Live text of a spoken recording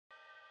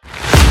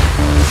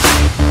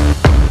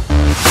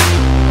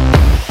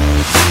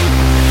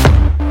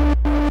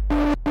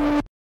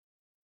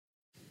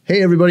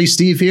Hey everybody,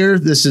 Steve here.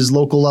 This is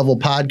Local Level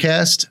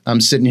Podcast.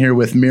 I'm sitting here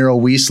with Miro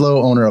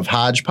Wieslow, owner of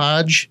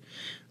Hodgepodge.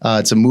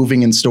 It's a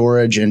moving and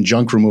storage and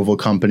junk removal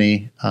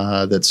company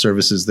that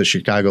services the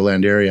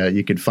Chicagoland area.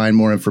 You can find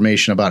more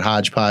information about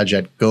Hodgepodge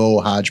at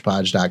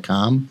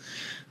gohodgepodge.com.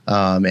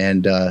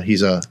 And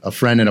he's a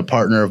friend and a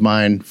partner of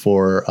mine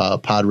for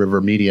Pod River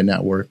Media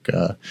Network,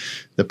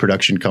 the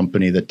production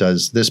company that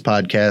does this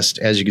podcast.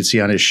 As you can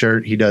see on his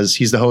shirt,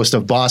 he's the host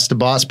of Boss to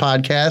Boss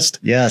podcast.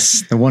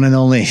 Yes, the one and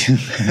only.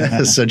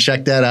 So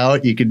check that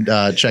out. You can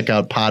check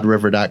out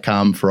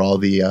podriver.com for all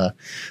the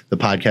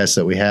podcasts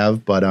that we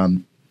have. But I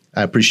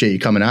appreciate you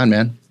coming on,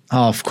 man.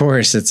 Oh, of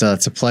course. It's a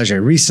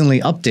pleasure. Recently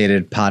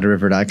updated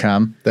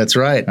podriver.com. That's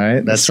right. All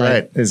right. That's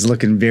right. It's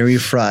looking very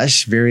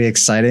fresh, very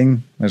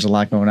exciting. There's a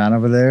lot going on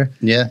over there.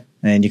 Yeah.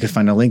 And you can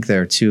find a link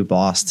there to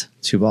Boss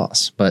to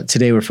Boss. But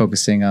today we're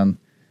focusing on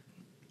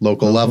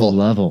Local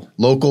level.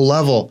 Local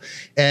level.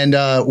 And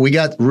we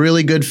got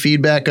really good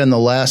feedback on the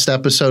last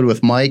episode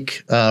with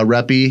Mike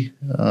Reppy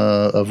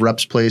of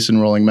Rep's Place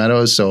in Rolling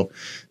Meadows. So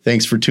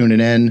thanks for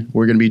tuning in.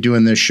 We're going to be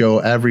doing this show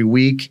every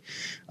week.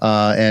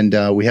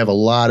 And we have a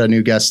lot of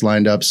new guests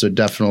lined up. So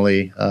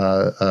definitely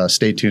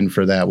stay tuned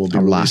for that. We'll be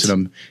releasing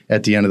them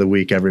at the end of the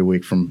week, every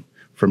week from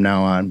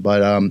now on.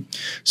 But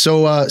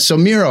so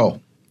Miro.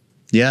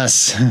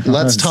 Yes.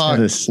 Let's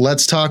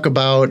talk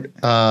about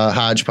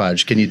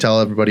Hodgepodge. Can you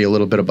tell everybody a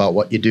little bit about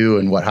what you do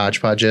and what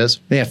Hodgepodge is?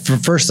 Yeah.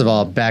 First of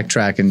all,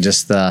 backtrack and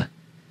just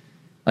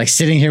like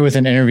sitting here with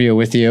an interview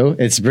with you,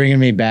 it's bringing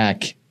me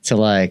back to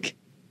like,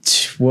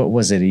 what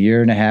was it, a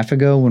year and a half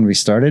ago when we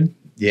started?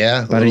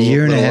 Yeah. About a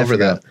year and a half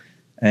ago.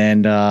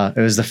 And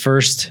it was the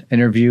first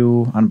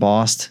interview on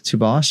Boss to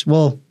Boss.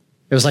 Well,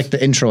 it was like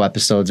the intro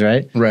episodes,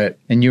 right? Right.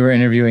 And you were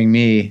interviewing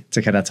me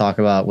to kind of talk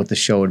about what the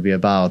show would be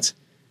about.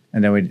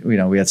 And then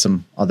we had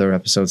some other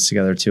episodes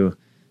together too.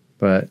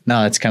 But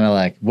no, it's kind of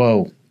like,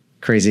 whoa,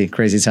 crazy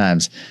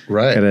times.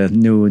 Right. Got a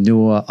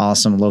new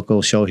awesome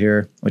local show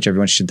here, which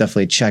everyone should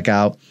definitely check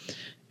out.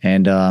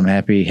 And I'm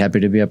happy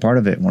to be a part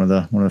of it. One of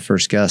the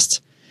first guests.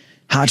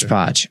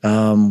 Hodgepodge.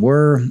 Sure.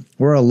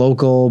 We're a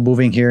local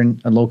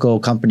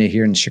company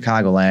here in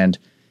Chicagoland.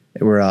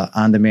 We're a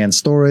on-demand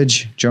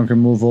storage, junk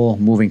removal,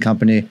 moving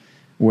company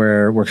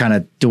where we're kind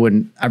of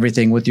doing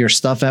everything with your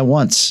stuff at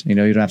once. You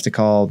know, you don't have to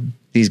call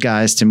these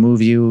guys to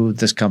move you,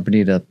 this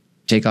company to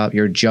take out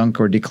your junk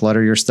or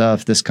declutter your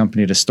stuff, this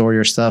company to store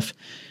your stuff.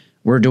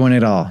 We're doing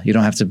it all. You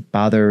don't have to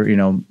bother,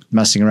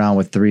 messing around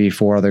with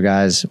 3-4 other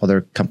guys,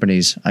 other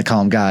companies. I call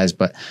them guys,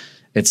 but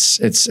it's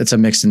a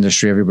mixed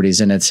industry. Everybody's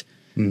in it.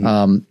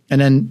 Mm-hmm.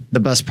 And then the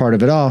best part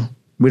of it all,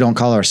 we don't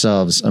call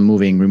ourselves a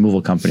moving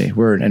removal company.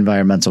 We're an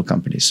environmental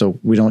company. So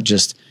we don't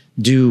just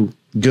do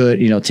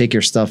good, take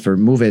your stuff or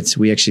move it.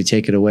 We actually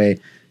take it away,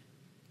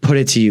 put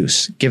it to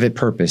use, give it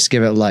purpose,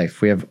 give it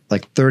life. We have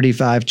like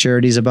 35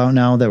 charities about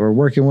now that we're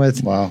working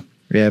with. Wow.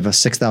 We have a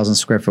 6,000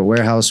 square foot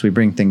warehouse. We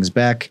bring things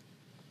back.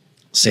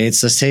 Say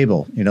it's this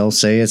table,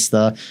 say it's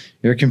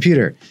your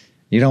computer.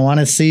 You don't want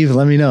it, Steve?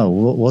 Let me know.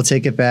 We'll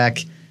take it back.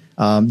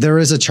 There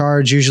is a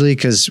charge usually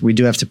because we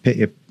do have to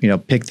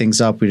pick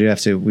things up. We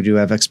do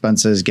have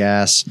expenses,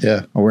 gas.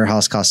 Yeah. Our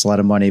warehouse costs a lot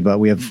of money, but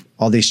we have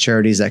all these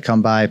charities that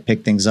come by,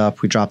 pick things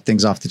up. We drop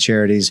things off the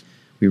charities.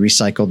 We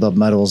recycle the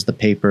metals, the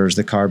papers,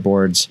 the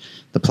cardboards,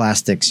 the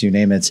plastics, you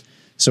name it.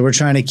 So we're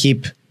trying to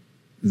keep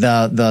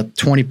the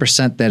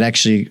 20% that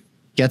actually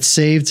gets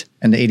saved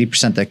and the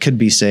 80% that could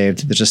be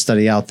saved. There's a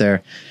study out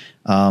there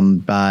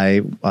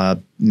by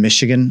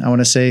Michigan, I want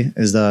to say,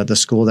 is the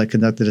school that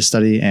conducted a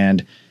study,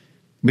 and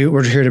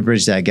we're here to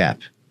bridge that gap.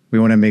 We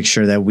want to make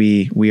sure that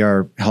we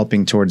are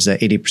helping towards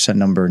that 80%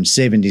 number and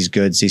saving these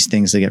goods, these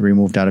things that get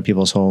removed out of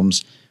people's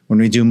homes. When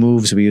we do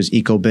moves, we use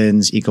eco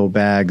bins, eco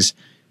bags.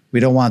 We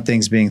don't want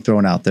things being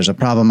thrown out. There's a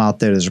problem out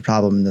there. There's a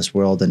problem in this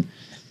world. And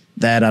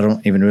that I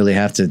don't even really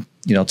have to,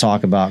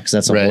 talk about because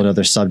that's a whole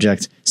other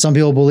subject. Some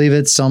people believe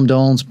it, some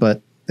don't,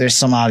 but there's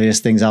some obvious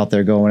things out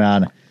there going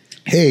on.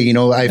 Hey,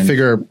 I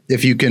figure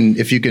if you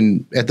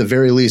can, at the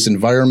very least,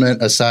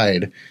 environment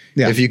aside,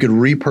 if you could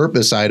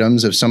repurpose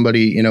items, if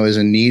somebody, is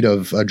in need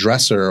of a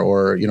dresser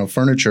or,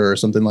 furniture or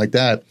something like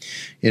that,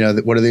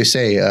 what do they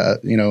say?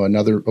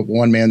 Another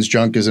one man's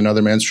junk is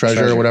another man's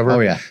treasure or whatever. Oh,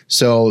 yeah.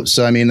 So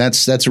I mean,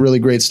 that's really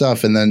great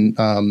stuff. And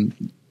then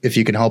if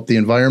you can help the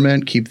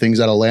environment, keep things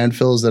out of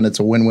landfills, then it's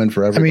a win-win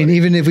for everybody. I mean,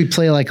 even if we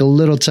play like a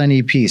little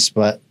tiny piece,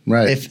 but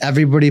if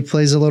everybody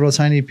plays a little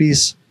tiny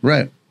piece,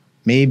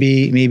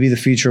 maybe the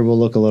future will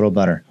look a little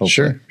better.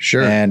 Hopefully.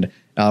 Sure. And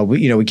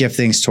we give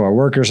things to our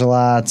workers a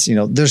lot.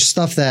 There's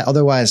stuff that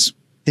otherwise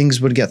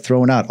things would get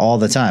thrown out all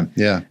the time.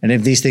 Yeah. And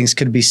if these things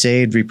could be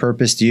saved,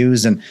 repurposed,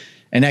 used, and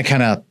that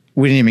kind of,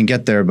 we didn't even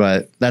get there,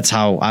 but that's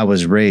how I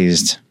was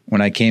raised when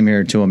I came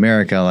here to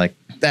America. Like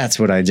that's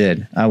what I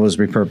did. I was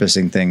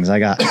repurposing things. I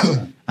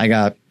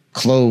got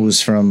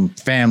clothes from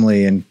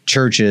family and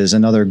churches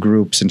and other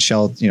groups and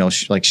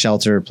like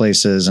shelter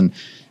places. And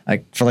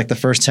for like the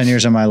first 10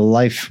 years of my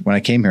life, when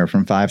I came here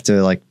from 5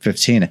 to like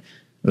 15,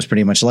 was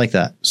pretty much like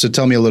that. So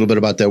tell me a little bit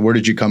about that. Where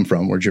did you come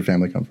from? Where'd your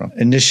family come from?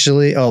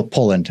 Initially,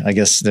 Poland. I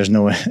guess there's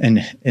no,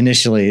 and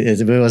initially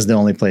it was the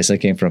only place I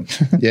came from.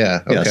 Yeah.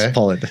 Okay. Yes,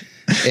 Poland.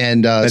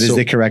 And that is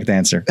the correct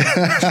answer.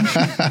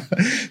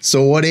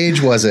 So what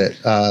age was it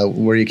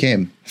where you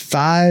came?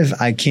 5,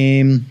 I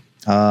came.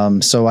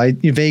 So I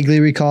vaguely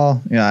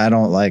recall, I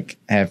don't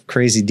have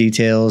crazy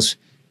details.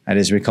 I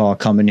just recall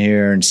coming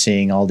here and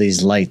seeing all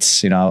these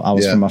lights. I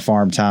was from a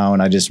farm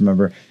town. I just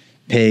remember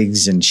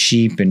pigs and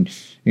sheep and,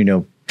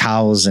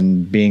 cows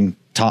and being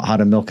taught how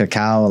to milk a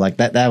cow. Like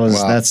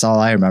that's all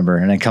I remember.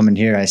 And then coming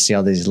here, I see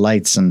all these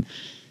lights and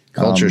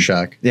culture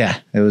shock. Yeah,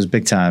 it was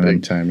big time.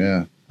 Big time.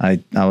 Yeah. I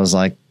was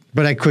like,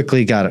 but I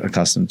quickly got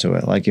accustomed to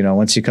it. Like,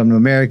 once you come to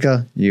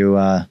America, you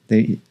have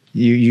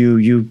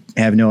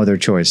no other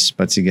choice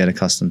but to get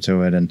accustomed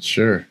to it and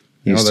sure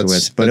used to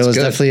it. But it was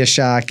definitely a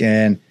shock,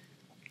 and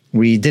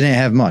we didn't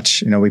have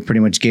much. We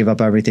pretty much gave up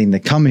everything to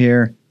come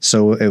here.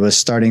 So it was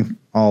starting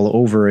all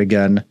over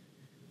again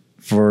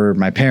for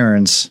my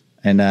parents.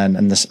 And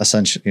this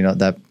essentially,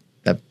 that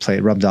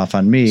rubbed off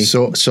on me.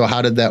 So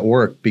how did that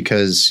work?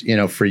 Because,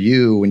 for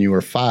you, when you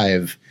were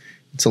 5,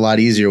 it's a lot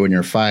easier when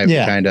you're 5,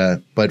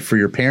 but for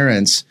your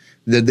parents,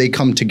 did they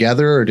come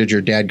together, or did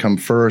your dad come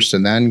first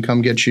and then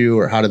come get you,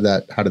 or how did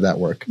that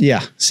work?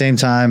 Yeah. Same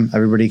time.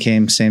 Everybody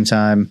came same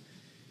time.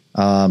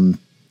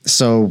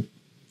 So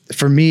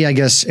for me, I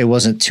guess it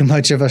wasn't too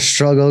much of a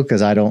struggle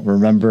because I don't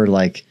remember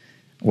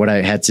what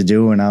I had to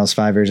do when I was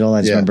 5 years old.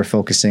 I just remember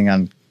focusing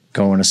on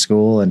going to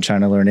school and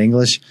trying to learn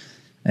English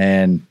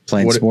and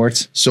playing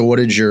sports. So what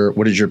did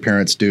your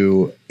parents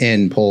do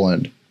in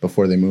Poland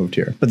before they moved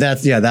here? But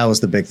that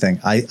was the big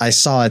thing. I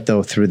saw it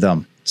though through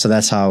them. So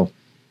that's how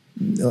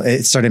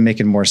it started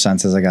making more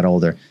sense as I got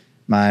older.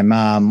 My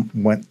mom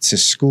went to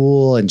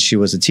school and she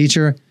was a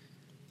teacher,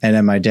 and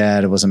then my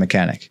dad was a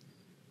mechanic,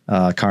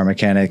 car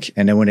mechanic.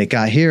 And then when it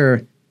got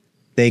here,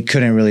 they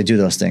couldn't really do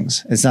those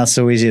things. It's not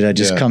so easy to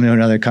just come to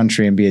another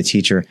country and be a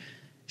teacher.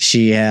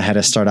 She had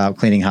to start out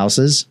cleaning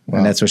houses,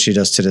 and that's what she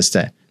does to this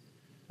day.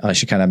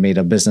 She kind of made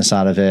a business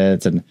out of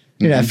it. And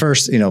at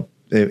first,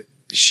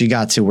 she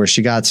got to where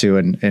she got to,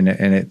 and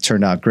it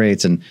turned out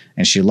great, and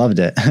she loved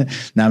it.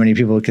 Not many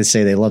people could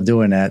say they love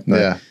doing that,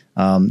 but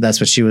that's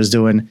what she was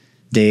doing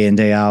day in,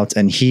 day out.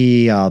 And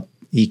he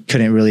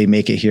couldn't really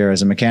make it here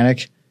as a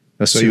mechanic.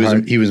 So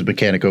he was a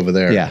mechanic over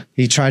there. Yeah.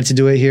 He tried to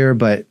do it here,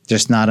 but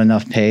just not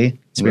enough pay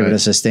to be able to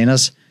sustain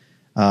us.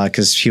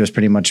 Cause he was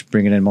pretty much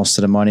bringing in most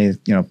of the money,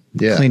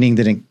 cleaning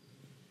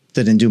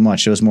didn't do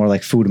much. It was more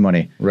like food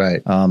money.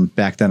 Right.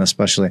 Back then,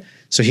 especially.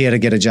 So he had to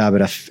get a job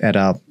at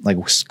a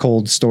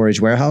cold storage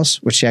warehouse,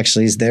 which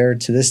actually is there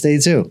to this day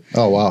too.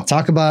 Oh, wow.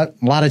 Talk about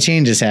a lot of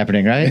changes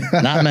happening, right?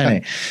 Not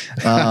many,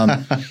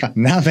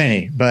 not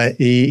many, but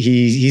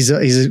he's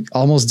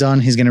almost done.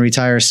 He's going to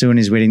retire soon.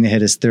 He's waiting to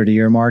hit his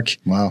 30-year mark.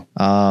 Wow.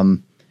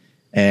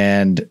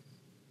 And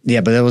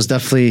yeah, but it was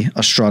definitely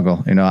a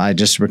struggle. I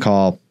just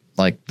recall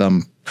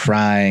them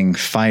crying,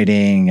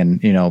 fighting,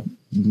 and,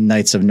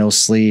 nights of no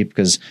sleep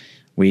because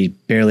we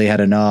barely had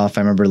enough.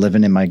 I remember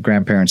living in my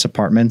grandparents'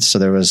 apartment. So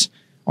there was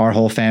our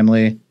whole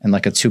family in a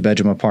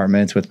 2-bedroom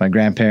apartment with my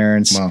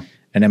grandparents. Wow.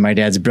 And then my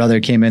dad's brother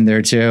came in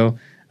there too.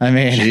 I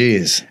mean,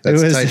 jeez,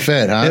 that's a tight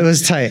fit, huh? It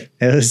was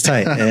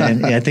tight.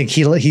 And I think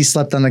he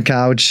slept on the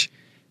couch.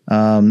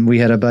 We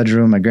had a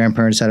bedroom. My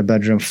grandparents had a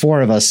bedroom. 4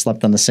 of us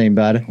slept on the same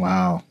bed.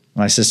 Wow.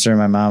 My sister,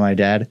 my mom, my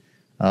dad.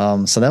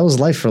 So that was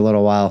life for a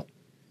little while.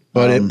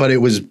 But it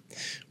was,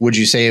 would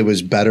you say it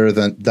was better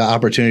than the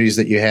opportunities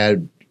that you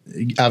had?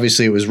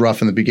 Obviously it was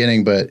rough in the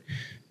beginning, but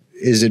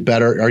is it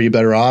better? Are you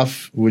better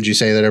off? Would you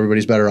say that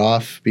everybody's better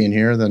off being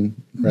here than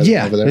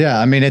over there? Yeah.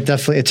 I mean, it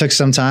took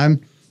some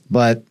time,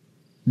 but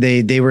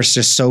they were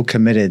just so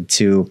committed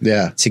to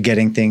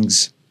getting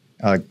things,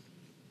 I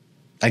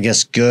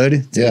guess,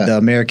 good. The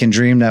American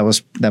dream that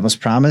was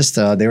promised.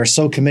 They were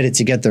so committed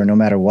to get there no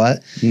matter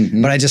what.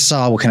 Mm-hmm. But I just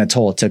saw what kind of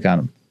toll it took on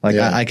them.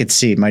 I could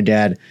see my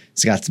dad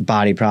has got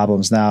body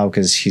problems now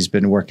because he's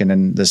been working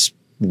in this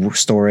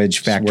storage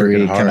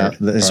factory kind of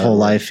his whole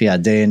life. Yeah.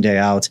 Day in, day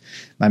out.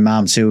 My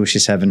mom too,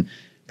 she's having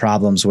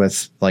problems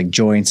with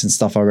joints and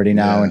stuff already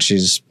now. And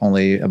she's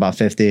only about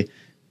 50,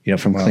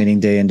 from cleaning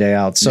day in, day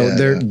out. So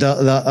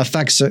the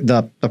effects,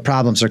 the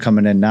problems are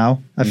coming in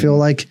now, I feel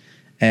like.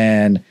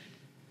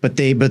 But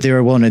they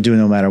were willing to do it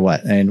no matter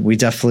what. And we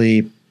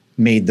definitely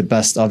made the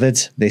best of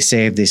it. They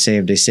saved.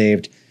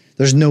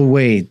 There's no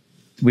way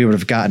we would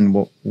have gotten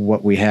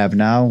what we have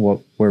now,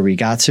 where we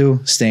got to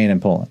staying in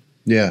Poland.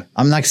 Yeah.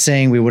 I'm not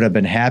saying we would have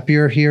been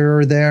happier here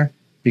or there,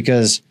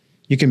 because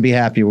you can be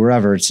happy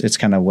wherever. It's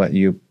kind of what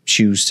you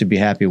choose to be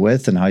happy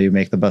with and how you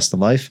make the best of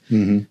life.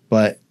 Mm-hmm.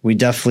 But we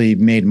definitely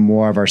made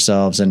more of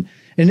ourselves. And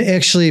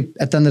actually,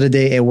 at the end of the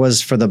day, it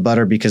was for the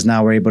better, because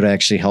now we're able to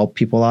actually help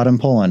people out in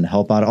Poland,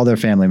 help out other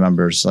family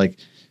members.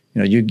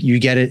 You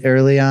get it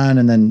early on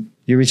and then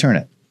you return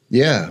it.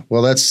 Yeah.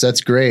 Well,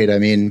 that's great. I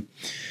mean,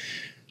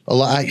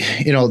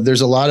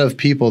 there's a lot of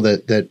people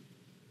that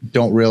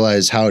don't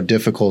realize how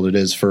difficult it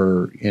is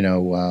for,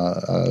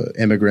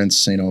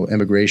 immigrants,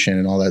 immigration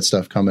and all that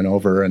stuff coming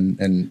over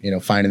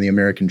and finding the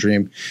American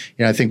dream.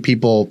 I think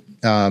people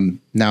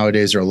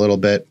nowadays are a little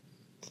bit,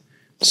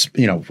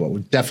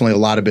 definitely a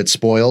lot of bit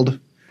spoiled.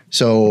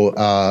 So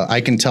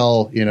I can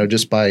tell,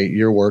 just by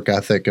your work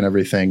ethic and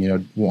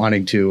everything,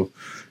 wanting to,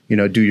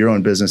 do your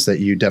own business, that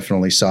you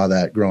definitely saw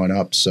that growing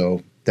up.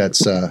 So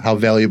that's how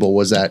valuable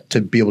was that to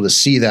be able to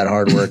see that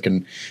hard work,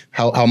 and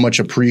how much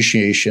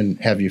appreciation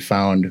have you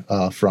found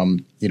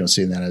from,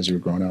 seeing that as you were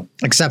growing up?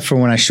 Except for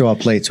when I show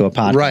up late to a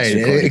podcast. Right.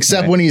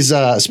 Except when he's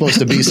supposed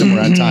to be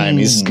somewhere on time.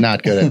 He's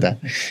not good at that.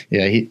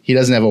 Yeah. He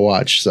doesn't have a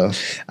watch. So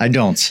I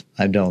don't,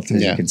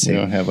 as you can see. You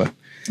don't have a.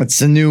 It's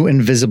the new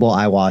invisible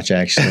iWatch,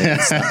 actually.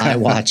 It's the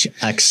iWatch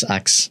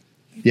XX.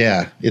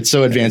 Yeah. It's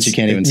so advanced you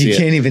can't even see it. You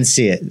can't even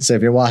see it. So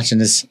if you're watching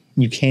this,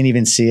 you can't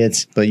even see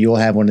it, but you'll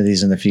have one of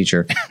these in the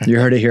future. You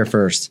heard it here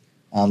first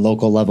on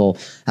Local Level,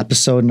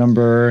 episode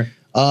number.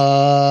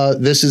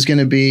 This is going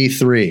to be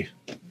 3.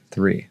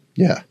 3.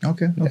 Yeah.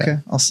 Okay.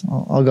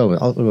 I'll go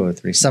with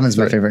 3. 7's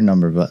my favorite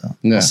number, but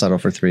I'll settle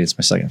for 3. It's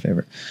my second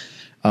favorite.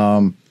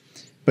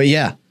 But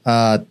yeah,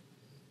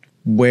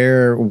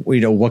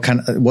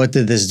 what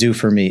did this do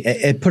for me?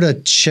 It put a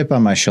chip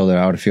on my shoulder,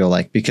 I would feel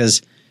like,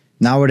 because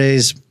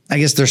nowadays, I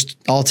guess there's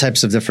all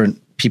types of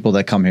different people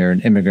that come here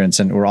and immigrants,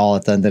 and we're all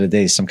at the end of the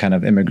day some kind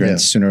of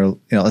immigrants sooner,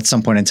 at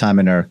some point in time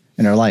in our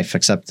life,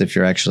 except if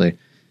you're actually,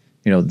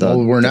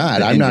 we're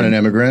not. I'm not an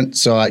immigrant,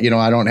 so I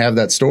don't have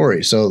that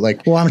story. So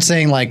I'm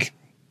saying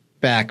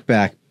back.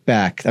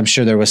 I'm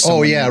sure there was.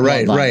 Oh yeah,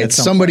 right.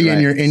 Somebody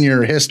point, in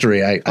your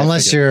history.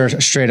 Unless you're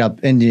straight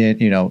up Indian,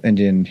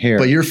 Indian here.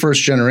 But you're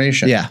first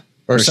generation,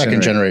 or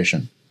second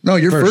generation. No,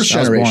 you're first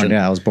generation.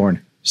 I was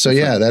born. So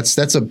yeah,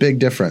 that's a big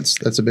difference.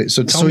 That's a big.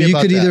 So tell me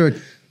about that. So you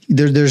could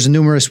there's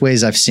numerous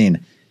ways I've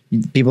seen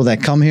people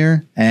that come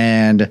here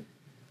and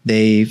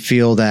they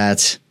feel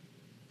that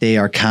they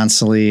are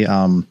constantly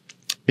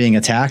being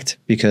attacked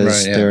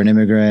because they're an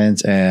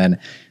immigrant and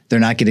they're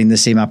not getting the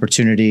same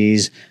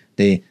opportunities.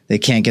 They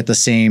can't get the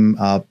same,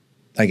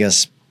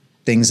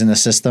 things in the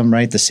system,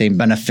 right? The same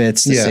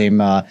benefits, the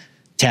same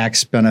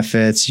tax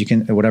benefits,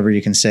 whatever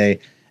you can say.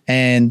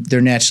 And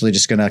they're naturally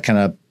just going to kind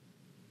of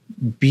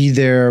be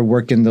there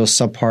working those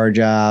subpar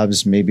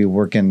jobs, maybe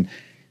working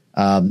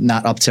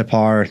not up to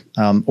par,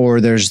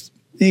 or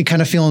they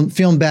kind of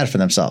feeling bad for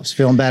themselves,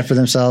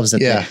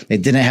 that they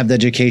didn't have the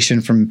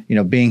education from,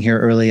 being here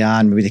early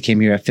on. Maybe they came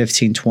here at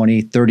 15,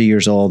 20, 30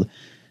 years old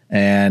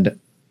and,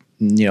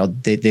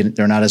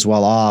 they're not as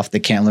well off. They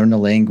can't learn the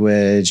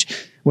language,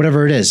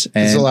 whatever it is.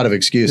 And there's a lot of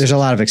excuses. There's a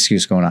lot of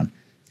excuse going on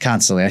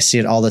constantly. I see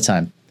it all the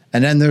time.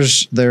 And then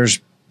there's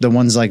the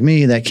ones like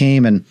me that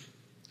came and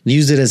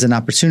used it as an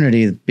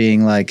opportunity,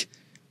 being like,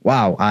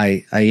 wow,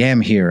 I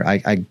am here.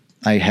 I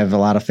have a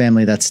lot of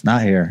family that's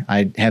not here.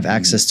 I have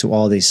access to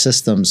all these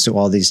systems, to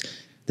all these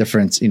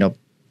different,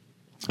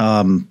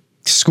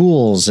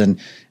 schools and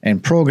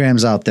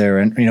programs out there,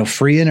 and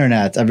free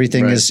internet.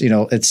 Everything is,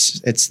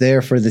 it's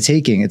there for the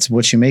taking. It's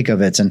what you make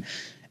of it.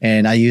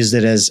 And I used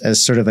it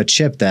as sort of a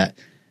chip that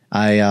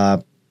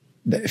I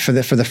for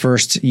the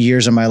first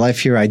years of my life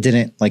here, I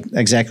didn't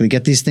exactly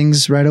get these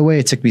things right away.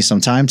 It took me some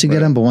time to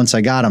get them, but once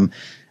I got them,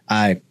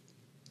 I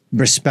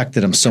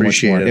respected them so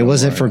much more. It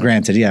wasn't for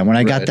granted. Yeah. When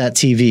I got that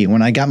TV,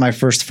 when I got my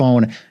first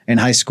phone in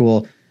high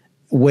school,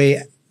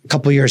 a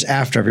couple years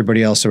after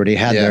everybody else already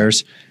had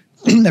theirs,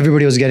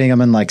 everybody was getting them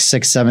in 6th,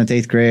 7th,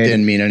 8th grade.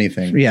 Didn't mean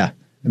anything. Yeah.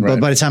 Right.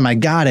 But by the time I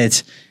got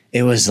it,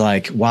 it was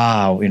like,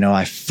 wow,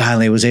 I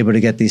finally was able to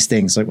get these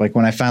things. Like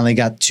when I finally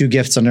got 2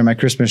 gifts under my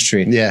Christmas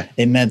tree,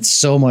 it meant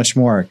so much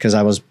more because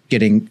I was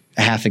getting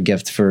half a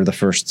gift for the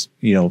first,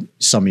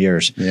 some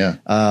years. Yeah.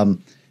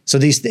 So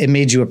it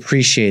made you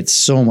appreciate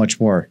so much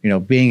more,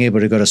 being able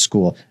to go to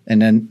school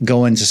and then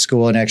go into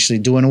school and actually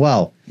doing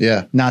well.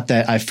 Yeah. Not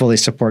that I fully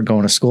support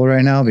going to school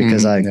right now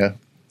because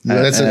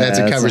that's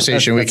a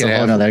conversation we could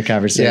have. Another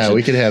conversation. Yeah,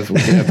 we could have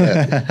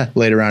that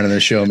later on in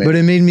the show. Maybe. But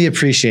it made me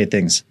appreciate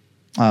things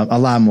a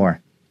lot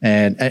more.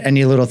 And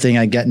any little thing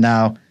I get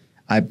now,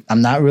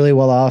 I'm not really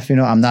well off.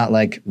 I'm not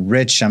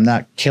rich. I'm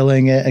not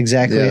killing it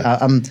exactly. Yeah.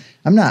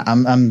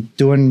 I'm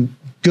doing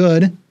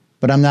good,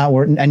 but I'm not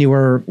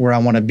anywhere where I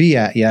want to be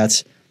at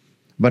yet.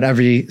 But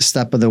every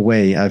step of the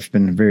way, I've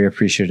been very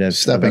appreciative.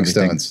 Stepping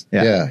stones.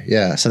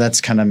 Yeah. So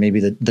that's kind of maybe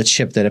the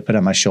chip that I put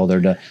on my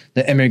shoulder,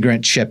 the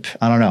immigrant chip.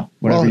 I don't know,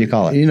 whatever you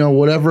call it.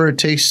 Whatever it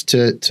takes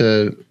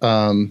to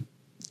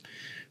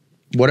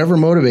whatever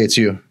motivates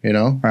you,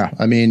 Yeah.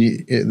 I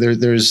mean,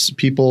 there's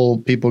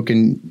people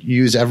can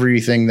use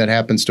everything that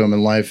happens to them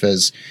in life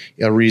as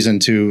a reason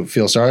to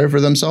feel sorry for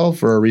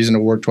themselves or a reason to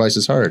work twice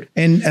as hard.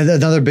 And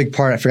another big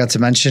part I forgot to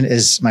mention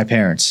is my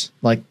parents.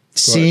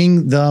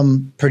 Seeing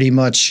them pretty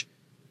much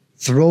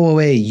throw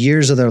away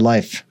years of their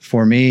life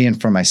for me and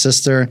for my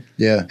sister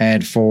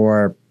and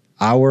for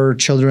our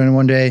children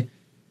one day.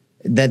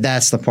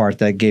 That's the part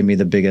that gave me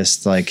the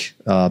biggest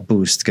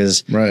boost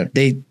because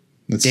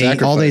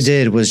all they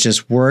did was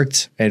just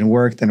worked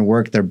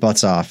their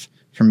butts off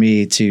for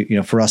me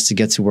to, for us to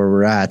get to where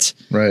we're at.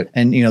 Right.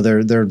 And,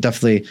 they're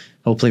definitely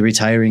hopefully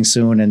retiring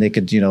soon and they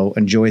could,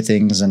 enjoy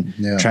things and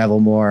travel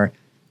more.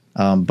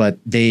 But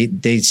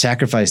they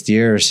sacrificed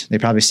years. They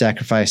probably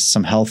sacrificed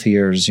some health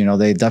years.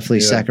 They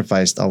definitely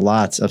sacrificed a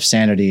lot of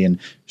sanity and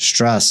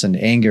stress and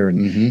anger.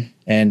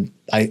 And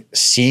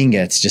seeing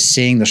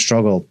the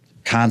struggle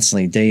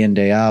constantly day in,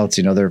 day out,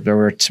 there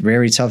were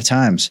very tough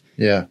times.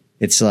 Yeah.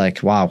 It's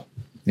like, wow,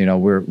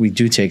 we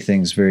do take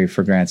things very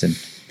for granted.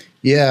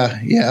 Yeah.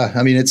 Yeah.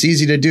 I mean, it's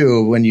easy to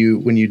do when you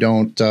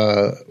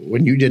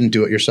didn't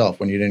do it yourself,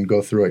 when you didn't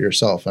go through it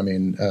yourself. I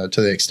mean,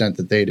 to the extent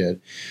that they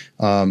did.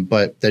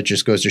 But that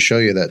just goes to show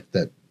you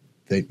that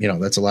they,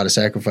 that's a lot of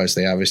sacrifice.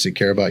 They obviously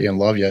care about you and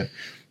love you,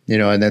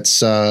 and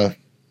that's,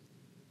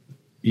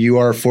 you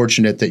are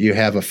fortunate that you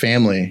have a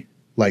family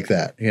like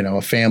that,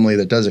 a family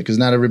that does it, because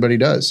not everybody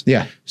does.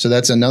 Yeah. So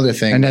that's another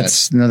thing. And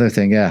that's another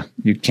thing. Yeah.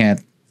 You can't,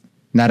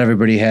 not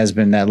everybody has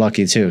been that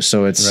lucky too.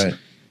 So it's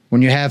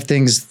when you have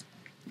things,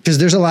 because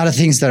there's a lot of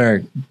things that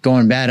are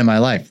going bad in my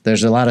life.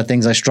 There's a lot of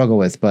things I struggle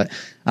with, but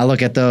I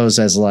look at those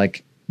as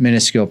like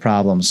minuscule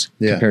problems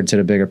compared to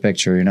the bigger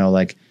picture.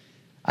 Like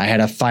I had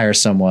to fire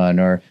someone,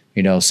 or,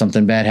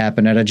 something bad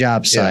happened at a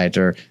job site,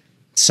 or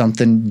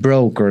something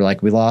broke, or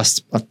like we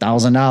lost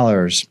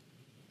 $1,000.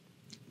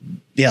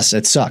 Yes,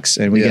 it sucks.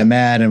 And we get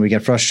mad and we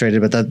get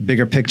frustrated, but that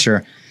bigger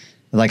picture,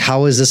 like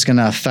how is this going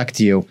to affect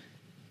you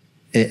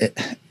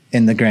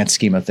in the grand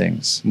scheme of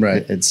things?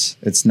 Right.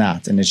 It's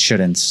not, and it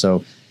shouldn't.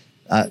 So,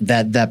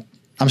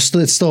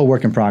 it's still a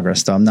work in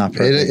progress, though. I'm not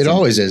perfect. It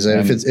always is.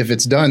 If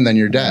it's done, then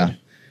you're dead.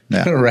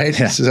 Yeah. Right.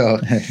 Yeah. So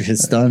if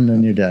it's done,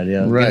 then you're dead.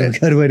 Yeah. Right.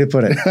 Good way to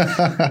put it.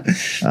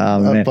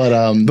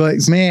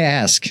 But may I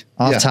ask,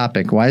 off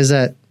topic, why is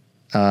that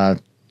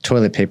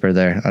toilet paper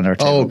there on our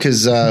table? Oh,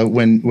 because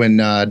when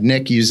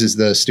Nick uses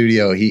the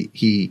studio,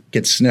 he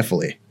gets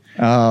sniffly.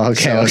 Oh,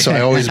 okay. So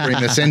I always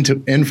bring this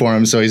in for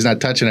him, so he's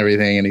not touching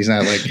everything, and he's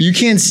not like. You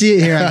can't see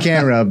it here on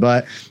camera,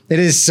 but it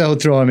is so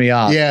throwing me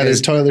off. Yeah,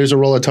 there's a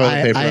roll of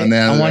toilet paper on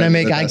there. I want to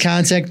make eye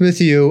contact with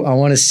you. I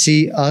want to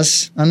see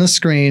us on the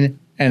screen,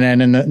 and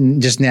then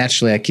just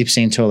naturally, I keep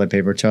saying toilet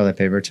paper.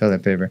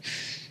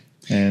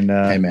 And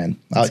hey, man,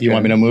 you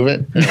want me to move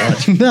it?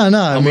 No.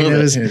 I'll move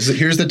it.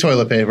 Here's the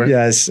toilet paper.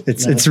 Yes,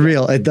 it's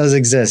real. It does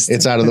exist.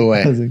 It's out of the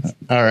way.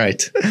 All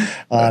right.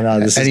 No,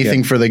 this is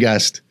anything good. For the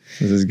guest.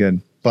 This is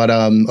good. But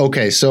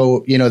okay,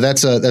 so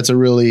that's a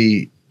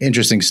really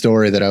interesting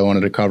story that I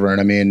wanted to cover,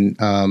 and I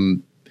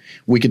mean,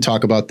 we could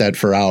talk about that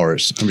for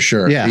hours. I'm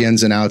sure the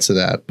ins and outs of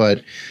that.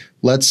 But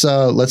let's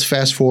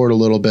fast forward a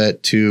little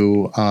bit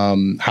to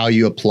how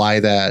you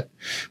apply that.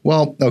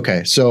 Well,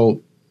 okay,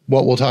 so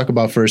what we'll talk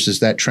about first is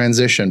that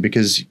transition,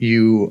 because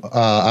you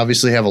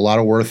obviously have a lot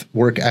of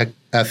work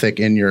ethic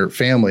in your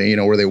family.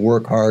 Where they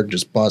work hard,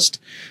 just bust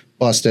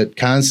it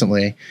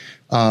constantly.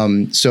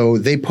 So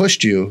they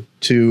pushed you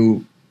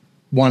to.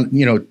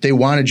 They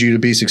wanted you to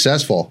be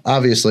successful,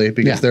 obviously,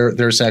 because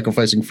they're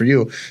sacrificing for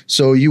you.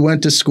 So you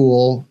went to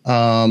school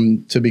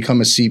to become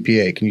a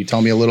CPA. Can you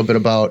tell me a little bit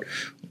about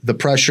the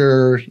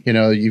pressure?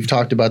 You've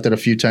talked about that a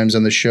few times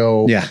on the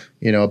show. Yeah.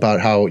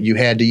 About how you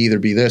had to either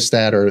be this,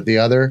 that, or the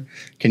other.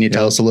 Can you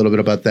tell us a little bit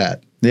about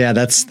that? Yeah,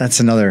 that's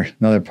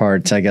another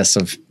part, I guess,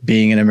 of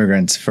being an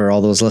immigrant. For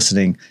all those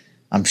listening,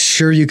 I'm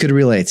sure you could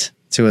relate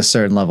to a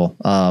certain level,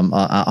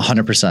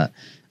 100%.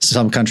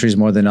 Some countries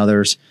more than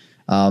others.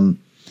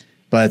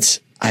 But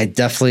I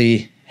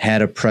definitely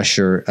had a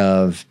pressure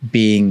of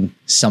being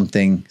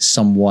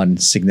someone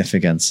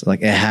significant.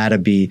 Like it had to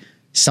be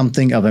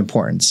something of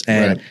importance.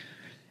 And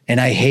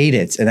I hate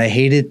it. And I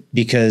hate it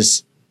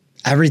because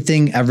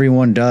everything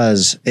everyone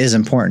does is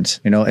important.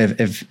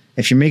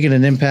 If you're making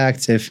an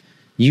impact, if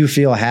you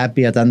feel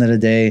happy at the end of the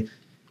day,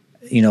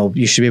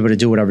 you should be able to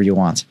do whatever you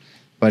want.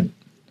 But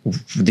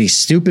these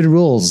stupid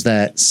rules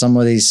that some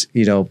of these,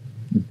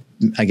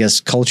 I guess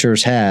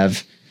cultures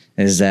have,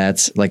 is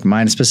that, like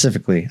mine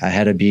specifically, I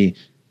had to be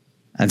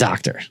a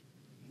doctor,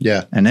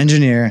 an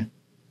engineer,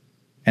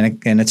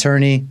 an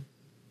attorney,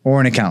 or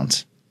an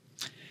accountant,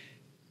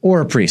 or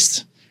a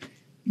priest.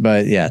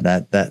 But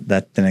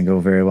that didn't go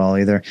very well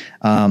either.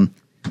 But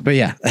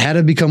I had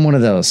to become one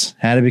of those.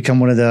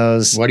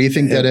 What do you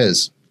think that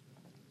is?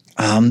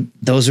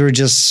 Those were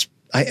just,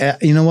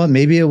 you know what?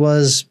 Maybe it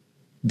was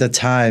the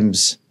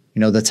times,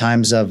 the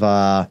times of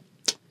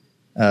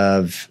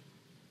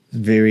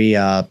very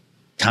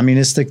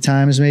communistic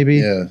times,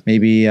 maybe.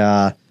 Maybe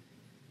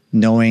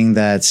knowing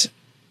that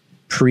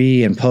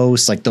pre and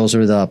post, like those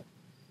are the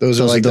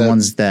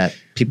ones that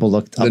people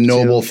looked up to. The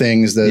noble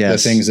things, the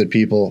things that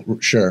people,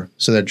 sure.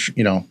 So that,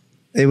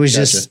 it was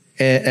just,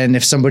 and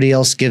if somebody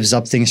else gives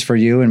up things for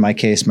you, in my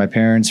case, my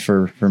parents,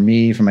 for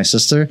me, for my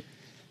sister,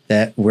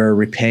 that we're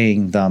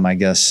repaying them, I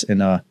guess, in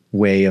a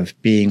way of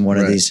being one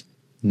of these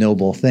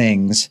noble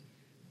things,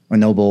 or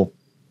noble,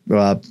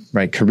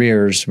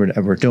 careers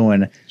we're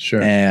doing.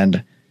 Sure.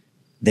 And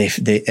they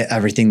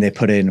everything they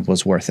put in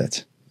was worth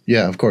it.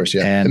 Yeah, of course.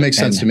 Yeah. It makes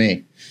sense to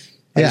me.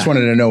 I just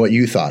wanted to know what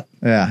you thought.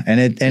 Yeah. And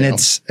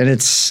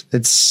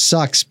it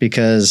sucks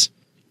because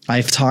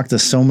I've talked to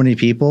so many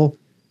people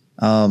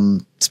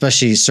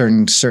Especially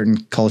certain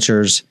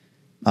cultures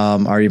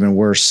are even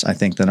worse, I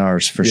think, than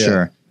ours for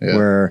sure. Yeah.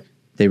 Where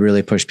they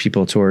really push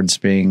people towards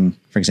being,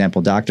 for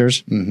example,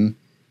 doctors.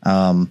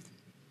 Mm-hmm.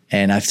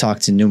 And I've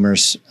talked to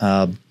numerous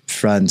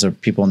friends or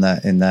people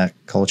in that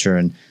culture,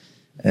 and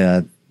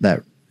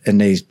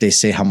they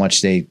say how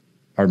much they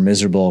are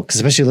miserable. Because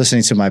especially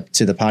listening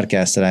to the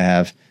podcast that I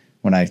have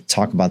when I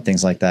talk about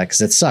things like that,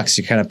 because it sucks.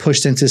 You're kind of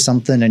pushed into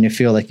something, and you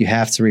feel like you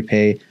have to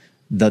repay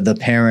the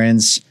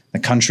parents, the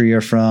country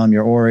you're from,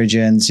 your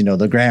origins,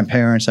 the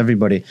grandparents,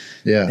 everybody,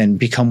 and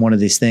become one of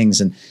these things.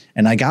 And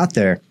I got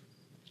there.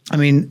 I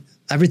mean,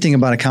 everything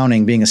about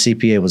accounting, being a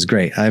CPA, was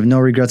great. I have no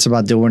regrets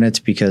about doing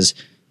it because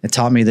it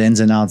taught me the ins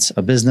and outs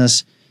of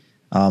business.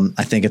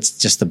 I think it's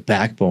just the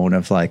backbone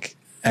of like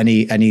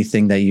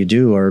anything that you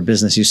do or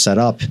business you set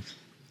up.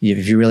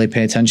 If you really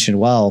pay attention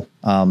well,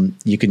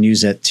 you can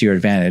use it to your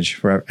advantage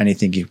for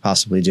anything you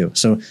possibly do.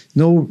 So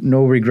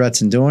no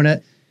regrets in doing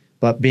it,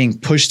 but being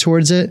pushed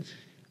towards it,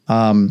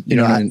 you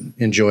don't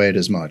enjoy it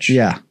as much.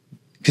 Yeah,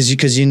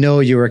 because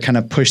you were kind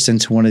of pushed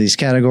into one of these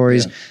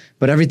categories,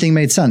 but everything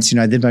made sense.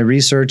 I did my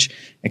research.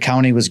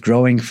 Accounting was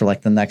growing for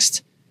like the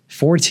next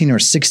 14 or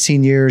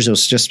 16 years. It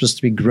was just supposed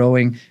to be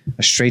growing,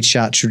 a straight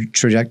shot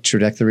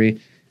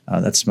trajectory.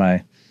 That's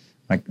my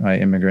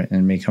immigrant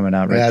in me coming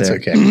out right there.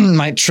 That's okay.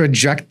 My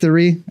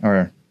trajectory,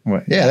 or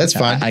what? Yeah, that's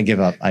fine. I give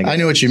up. I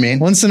know what you mean.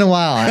 Once in a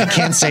while, I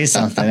can't say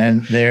something,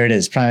 and there it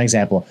is, prime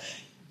example.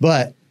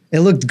 But it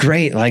looked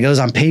great. Like, it was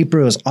on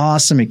paper. It was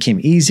awesome. It came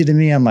easy to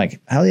me. I'm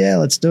like, hell yeah,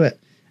 let's do it.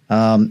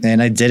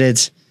 And I did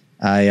it.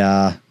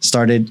 I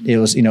started. It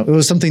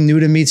was something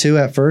new to me too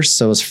at first.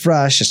 So it was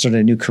fresh. I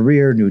started a new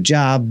career, new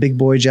job, big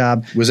boy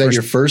job. Was that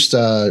your first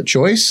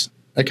choice,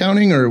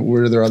 accounting, or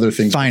were there other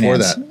things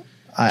finance. Before that?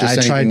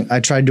 I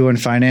tried doing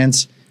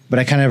finance, but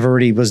I kind of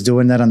already was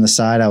doing that on the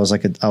side. I was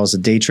a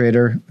day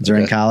trader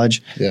during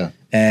college. Yeah.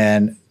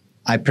 And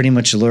I pretty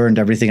much learned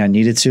everything I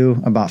needed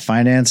to about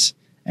finance,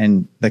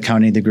 and the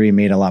accounting degree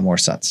made a lot more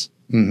sense.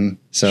 Mm-hmm.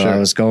 So I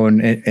was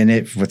going in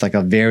it with like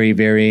a very,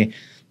 very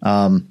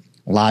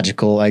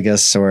logical, I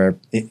guess, or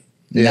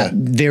not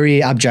very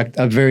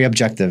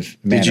objective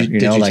manner. Did you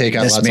take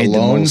out lots of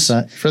loans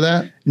for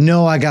that?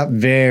 No, I got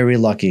very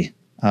lucky.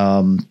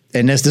 And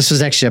this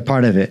was actually a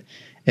part of it.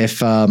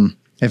 If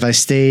I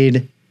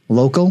stayed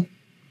local,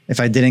 if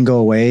I didn't go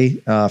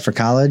away for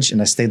college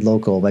and I stayed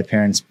local, my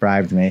parents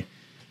bribed me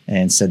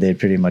and said they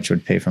pretty much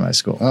would pay for my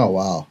school. Oh,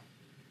 wow.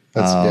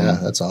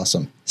 That's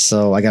awesome.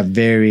 So I got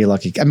very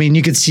lucky. I mean,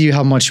 you could see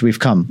how much we've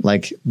come.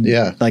 Like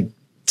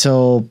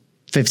till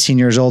 15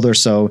 years old or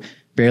so,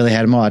 barely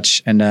had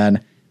much. And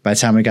then by the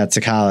time we got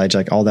to college,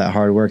 like all that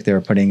hard work they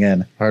were putting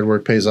in. Hard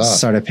work pays off.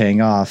 Started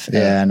paying off.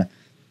 Yeah.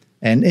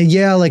 And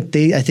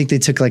I think they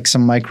took like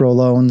some micro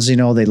loans, they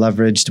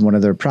leveraged one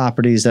of their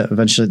properties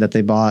that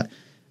they bought,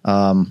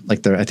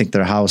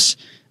 their house,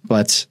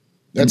 but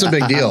that's a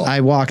big deal. I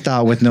walked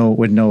out with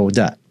no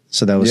debt.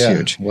 So that was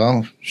huge.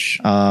 Well,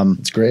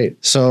 it's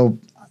great. So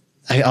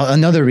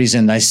another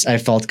reason I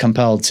felt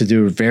compelled to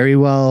do very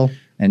well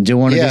and do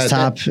one of these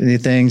top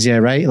things. Yeah.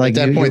 Right. Like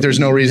at that point, there's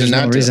no reason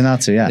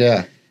not to. Yeah.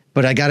 Yeah.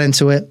 But I got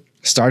into it,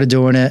 started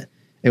doing it.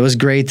 It was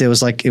great. It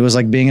was like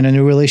being in a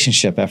new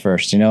relationship at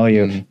first,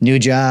 new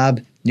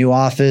job, new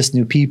office,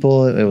 new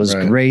people. It was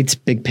great.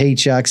 Big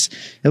paychecks.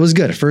 It was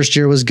good. First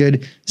year was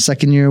good.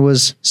 Second year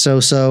was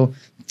so.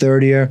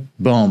 Third year,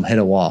 boom, hit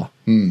a wall.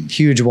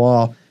 Huge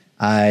wall.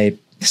 I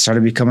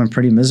started becoming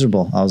pretty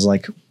miserable. I was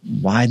like,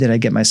 why did I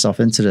get myself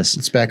into this?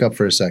 Let's back up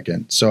for a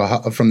second. So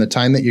from the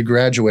time that you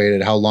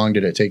graduated, how long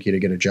did it take you to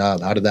get a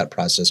job? How did that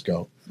process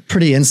go?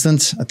 Pretty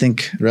instant, I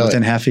think,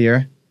 within half a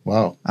year.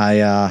 Wow.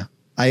 I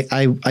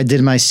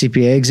did my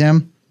CPA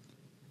exam,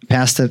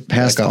 passed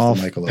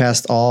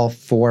all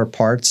four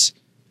parts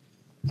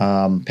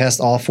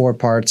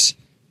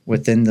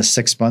within the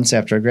 6 months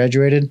after I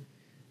graduated.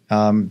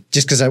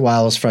 Just because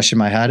while I was fresh in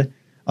my head.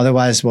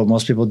 Otherwise, what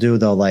most people do,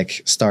 they'll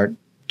like start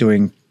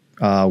doing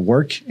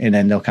work and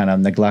then they'll kind of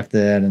neglect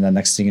it. And the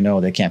next thing you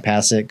know, they can't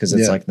pass it because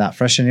it's like not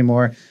fresh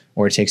anymore,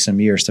 or it takes some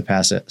years to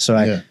pass it. So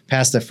I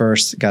passed it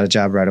first, got a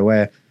job right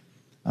away.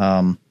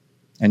 That's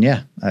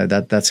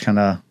kind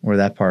of where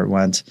that part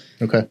went.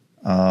 Okay.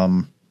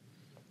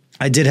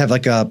 I did have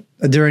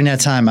during that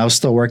time, I was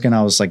still working.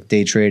 I was like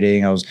day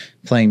trading. I was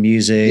playing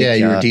music. Yeah,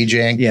 you were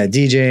DJing. Yeah,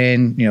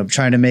 DJing,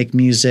 trying to make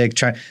music.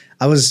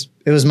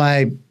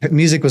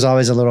 Music was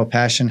always a little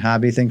passion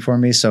hobby thing for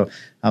me. So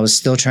I was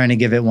still trying to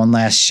give it one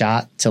last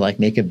shot to like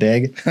make it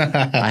big.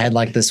 I had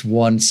like this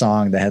one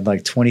song that had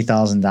like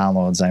 20,000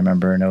 downloads, I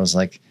remember. And it was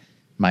like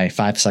my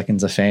 5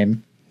 seconds of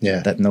fame.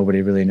 Yeah, that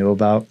nobody really knew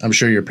about. I'm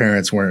sure your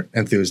parents weren't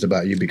enthused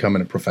about you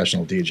becoming a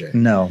professional DJ.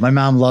 No, my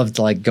mom loved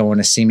like going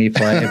to see me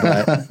play,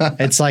 but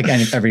it's like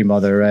every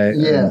mother, right?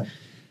 Yeah.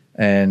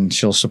 And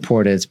she'll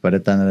support it, but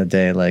at the end of the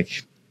day,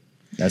 like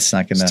that's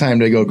not gonna. It's time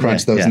to go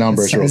crunch those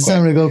numbers real quick. It's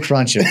time to go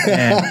crunch them,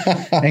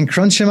 and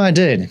crunch them I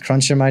did.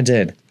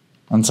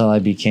 Until I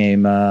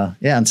became,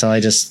 until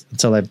I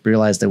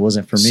realized it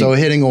wasn't for me. So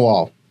hitting a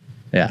wall.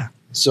 Yeah.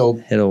 So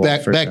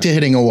back to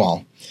hitting a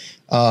wall.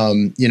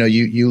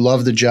 You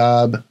love the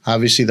job.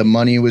 Obviously, the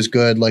money was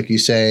good, like you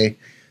say.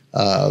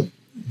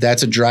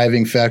 That's a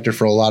driving factor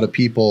for a lot of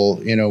people.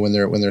 When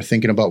they're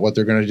thinking about what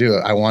they're going to do.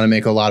 I want to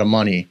make a lot of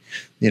money.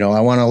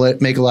 I want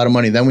to make a lot of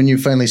money. Then when you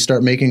finally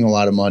start making a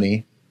lot of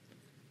money,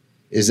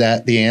 is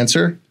that the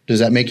answer? Does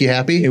that make you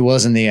happy? It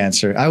wasn't the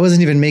answer. I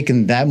wasn't even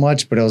making that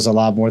much, but it was a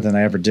lot more than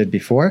I ever did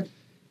before.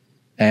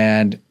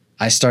 And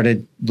I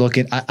started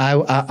looking.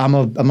 I'm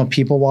a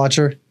people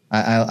watcher.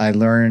 I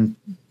learn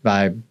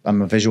I'm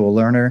a visual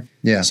learner.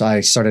 Yeah. So I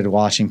started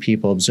watching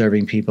people,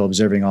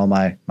 observing all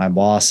my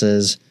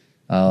bosses.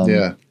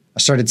 I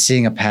started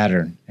seeing a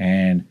pattern.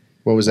 And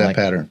what was that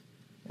pattern?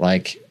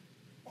 Like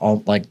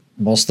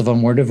most of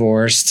them were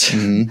divorced.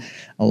 Mm-hmm.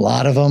 A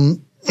lot of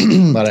them. A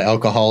lot of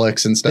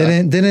alcoholics and stuff.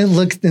 Didn't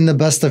look in the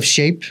best of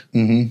shape.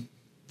 Mm-hmm.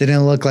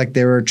 Didn't look like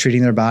they were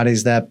treating their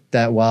bodies that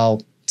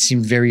well.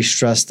 Seemed very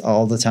stressed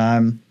all the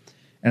time.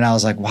 And I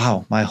was like,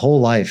 wow, my whole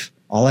life,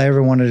 all I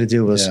ever wanted to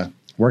do was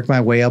work my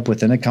way up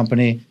within a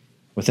company,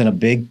 within a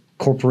big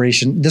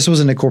corporation. This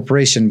wasn't a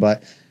corporation,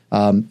 but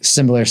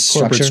similar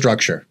corporate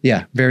structure.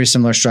 Yeah, very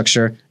similar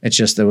structure. It's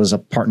just it was a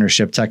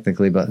partnership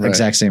technically, but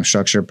exact same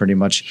structure pretty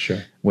much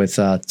with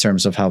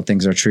terms of how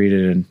things are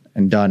treated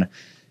and done.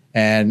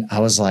 And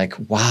I was like,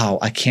 wow,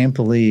 I can't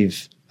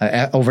believe.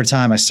 Over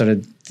time, I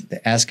started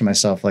asking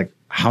myself, like,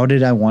 how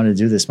did I want to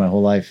do this my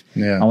whole life?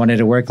 Yeah. I wanted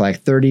to work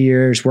like 30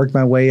 years, work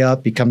my way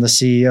up, become the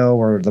CEO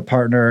or the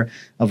partner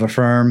of a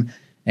firm.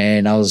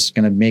 And I was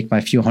going to make my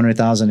few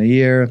 $100,000 a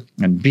year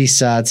and be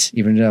set,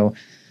 even though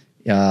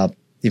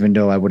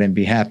I wouldn't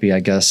be happy, I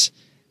guess.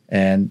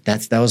 And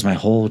that was my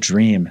whole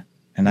dream.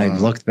 And I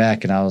looked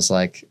back and I was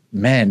like,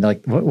 man,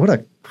 like what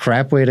a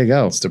crap way to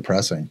go. It's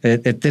depressing.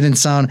 It didn't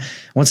sound,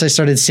 once I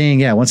started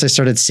seeing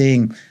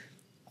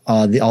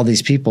all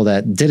these people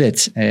that did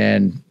it,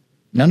 and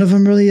none of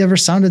them really ever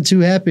sounded too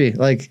happy.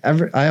 Like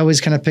I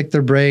always kind of picked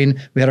their brain.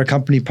 We had our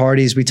company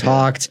parties. We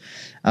talked,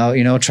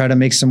 try to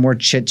make some more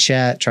chit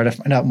chat, try to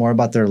find out more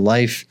about their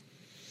life.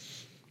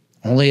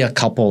 Only a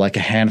couple, like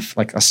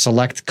a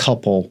select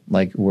couple,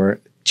 like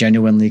were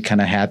genuinely kind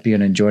of happy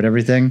and enjoyed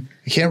everything.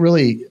 I can't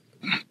really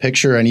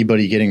picture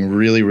anybody getting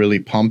really, really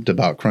pumped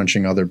about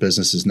crunching other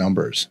businesses'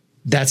 numbers.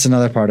 That's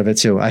another part of it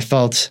too. I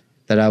felt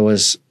that I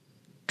was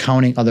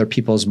counting other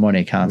people's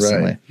money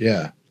constantly. Right.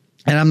 Yeah.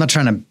 And I'm not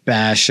trying to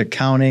bash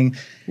accounting.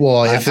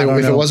 Well, if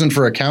it wasn't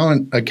for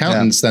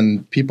accountants,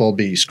 then people would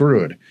be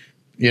screwed.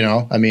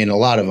 I mean, a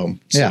lot of them.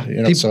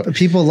 So,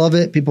 people love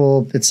it.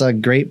 It's a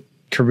great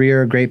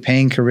career, great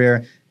paying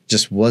career.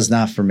 Just was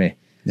not for me.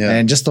 Yeah.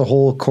 And just the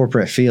whole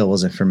corporate feel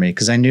wasn't for me,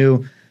 because I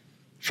knew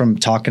from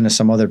talking to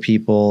some other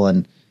people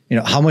and,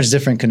 how much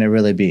different can it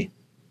really be?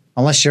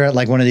 Unless you're at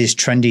like one of these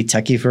trendy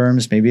techie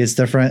firms, maybe it's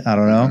different. I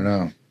don't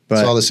know. But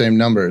it's all the same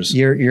numbers.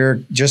 You're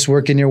just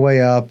working your way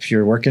up.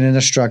 You're working in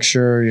a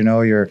structure.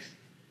 You're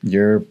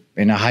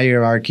in a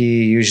hierarchy.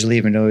 Usually,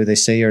 even though they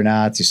say you're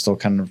not, you still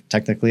kind of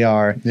technically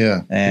are.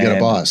 Yeah, you got a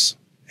boss,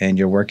 and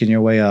you're working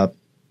your way up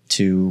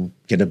to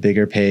get a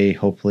bigger pay.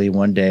 Hopefully,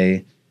 one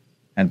day,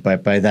 and by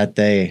that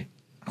day,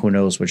 who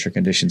knows what your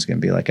conditions can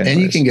be like. Anyways.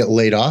 And you can get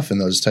laid off in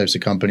those types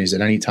of companies at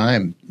any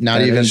time.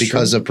 Not even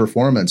because of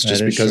performance,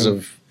 just because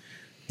of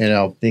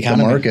the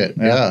market.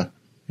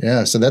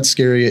 Yeah. So that's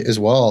scary as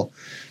well.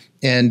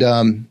 And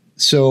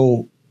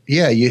you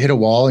hit a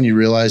wall and you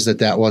realized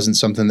that wasn't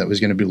something that was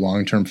going to be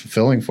long-term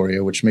fulfilling for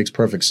you, which makes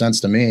perfect sense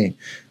to me. I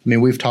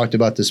mean, we've talked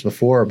about this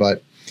before,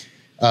 but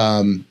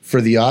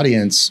for the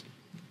audience,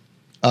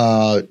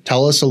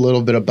 tell us a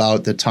little bit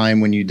about the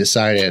time when you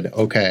decided,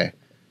 okay,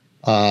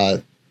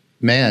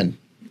 man,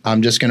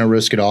 I'm just going to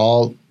risk it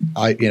all.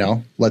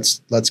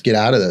 Let's get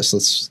out of this.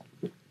 Let's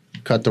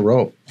cut the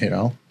rope,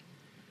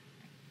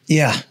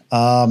 Yeah.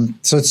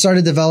 So it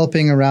started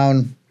developing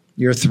around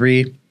year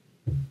 3.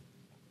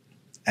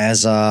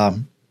 As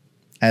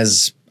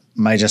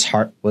my just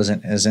heart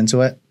wasn't as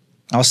into it.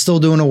 I was still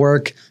doing the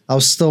work. I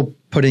was still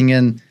putting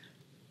in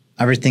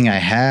everything I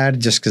had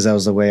just because that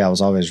was the way I was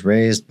always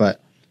raised,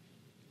 but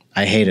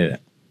I hated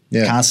it.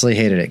 Yeah. Constantly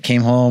hated it.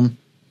 Came home.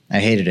 I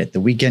hated it. The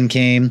weekend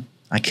came.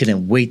 I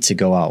couldn't wait to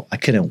go out. I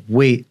couldn't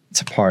wait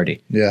to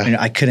party. Yeah.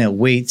 I couldn't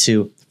wait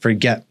to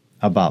forget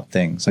about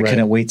things. I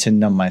couldn't wait to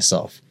numb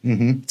myself.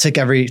 Mm-hmm. Took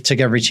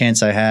every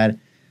chance I had.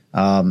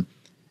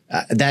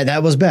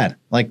 That was bad.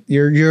 Like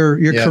your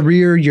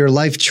career, your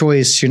life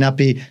choice should not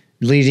be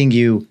leading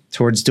you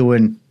towards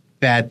doing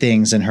bad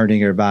things and hurting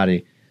your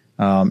body,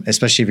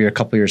 especially if you're a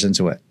couple years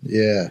into it.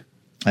 Yeah,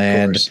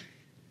 and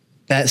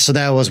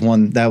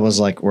that was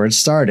like where it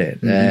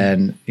started,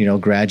 and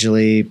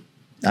gradually,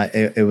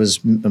 it was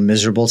a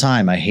miserable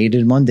time. I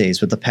hated Mondays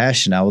with a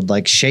passion. I would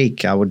like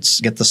shake. I would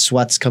get the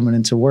sweats coming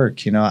into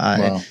work. It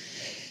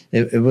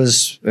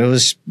was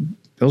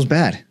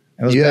bad.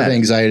 You have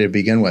anxiety to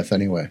begin with,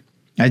 anyway.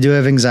 I do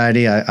have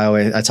anxiety.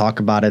 I talk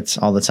about it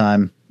all the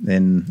time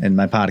in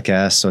my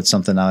podcast. So it's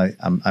something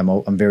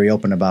I'm very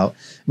open about,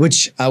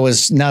 which I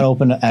was not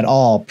open at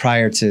all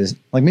prior to,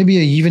 like maybe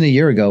even a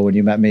year ago when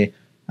you met me.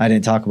 I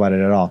didn't talk about it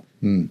at all.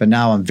 But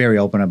now I'm very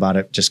open about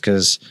it just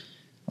because,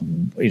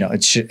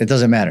 it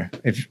doesn't matter.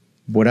 If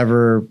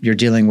whatever you're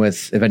dealing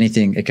with, if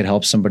anything, it could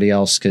help somebody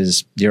else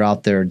because you're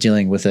out there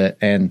dealing with it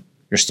and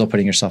you're still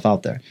putting yourself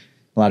out there.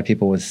 A lot of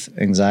people with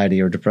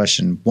anxiety or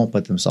depression won't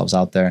put themselves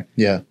out there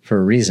for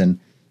a reason.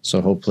 So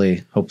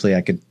hopefully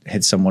I could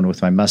hit someone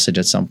with my message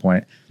at some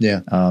point.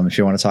 Yeah. If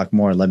you want to talk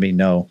more, let me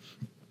know.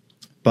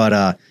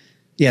 But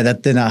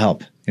that did not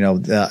help,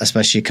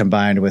 especially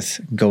combined with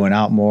going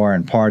out more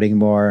and partying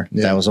more.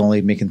 Yeah. That was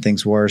only making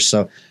things worse.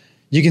 So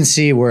you can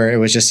see where it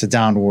was just a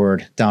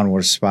downward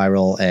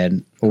spiral.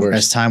 And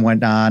as time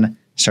went on, I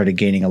started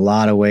gaining a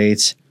lot of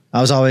weight.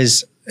 I was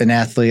always an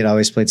athlete. I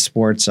always played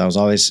sports. I was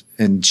always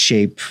in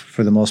shape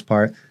for the most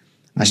part.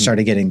 I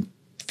started getting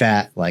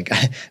fat, like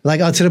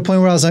to the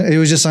point where it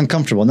was just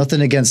uncomfortable.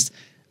 Nothing against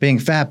being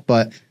fat,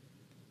 but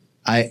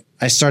I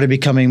started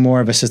becoming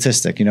more of a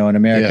statistic. In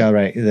America,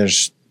 right?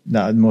 There's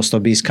the most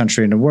obese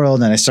country in the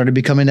world, and I started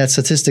becoming that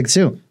statistic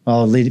too,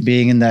 while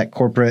being in that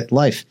corporate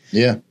life.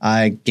 Yeah,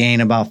 I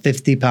gained about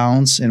 50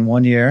 pounds in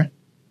 1 year.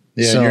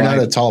 Yeah, so you're not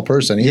a tall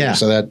person either,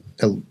 so that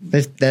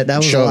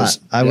was shows. A lot.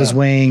 I was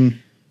weighing,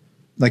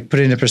 like, put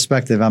it into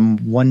perspective, I'm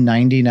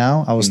 190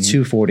 now. I was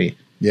 240.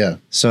 Yeah.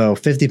 So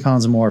 50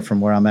 pounds more from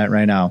where I'm at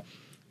right now.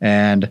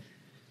 And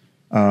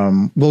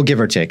we'll give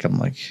or take. I'm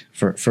like,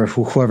 for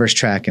whoever's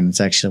tracking, it's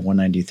actually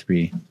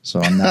 193. So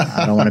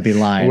I don't want to be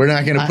lying. We're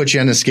not going to put you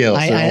on the scale,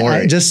 so don't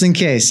worry. Just in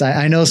case.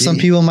 I know some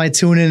people might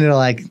tune in and they're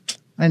like,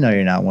 I know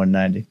you're not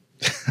 190.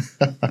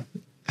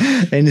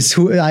 And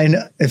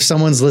if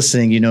someone's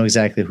listening, you know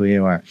exactly who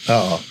you are.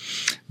 Oh.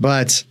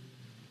 But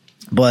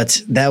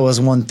that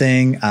was one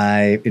thing.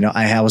 I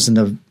was in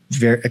a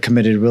very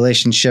committed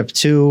relationship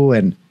too,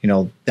 and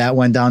that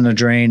went down the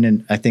drain.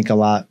 And I think a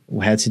lot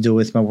had to do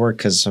with my work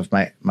because of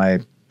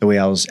the way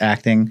I was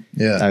acting.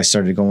 Yeah, I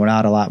started going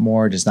out a lot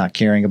more, just not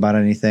caring about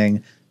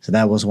anything. So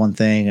that was one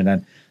thing, and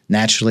then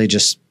naturally,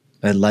 just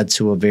it led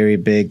to a very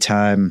big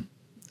time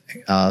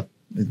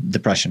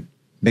depression.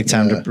 Big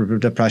time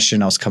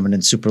depression. I was coming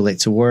in super late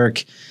to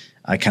work.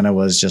 I kind of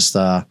was just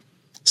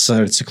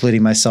started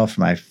secluding myself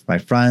from my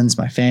friends,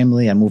 my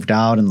family. I moved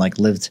out and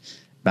lived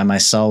by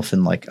myself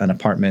in an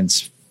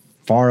apartment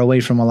far away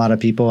from a lot of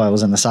people. I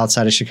was on the south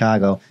side of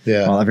Chicago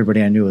while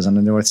everybody I knew was on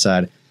the north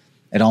side.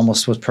 It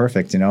almost was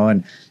perfect,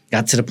 and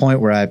got to the point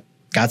where I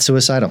got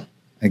suicidal.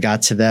 I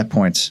got to that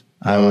point.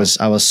 Wow.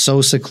 I was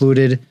so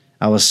secluded.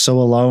 I was so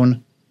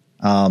alone.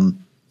 And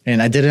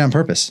I did it on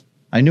purpose.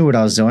 I knew what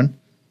I was doing.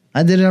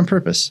 I did it on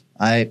purpose.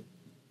 I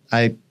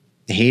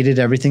hated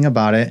everything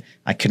about it.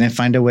 I couldn't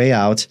find a way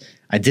out.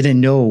 I didn't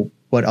know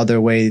what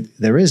other way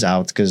there is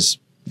out because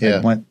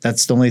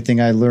that's the only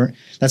thing I learned.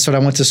 That's what I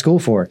went to school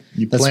for.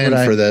 You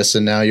planned for this,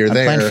 and now you're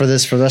there. I planned for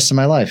this for the rest of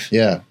my life.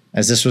 Yeah.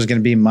 As this was going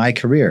to be my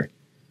career.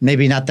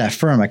 Maybe not that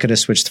firm. I could have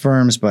switched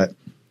firms, but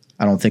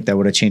I don't think that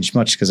would have changed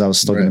much because I was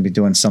still going to be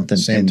doing something.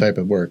 Same type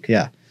of work.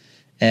 Yeah.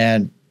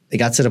 And it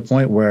got to the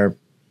point where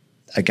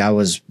I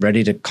was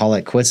ready to call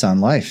it quits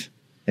on life.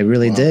 It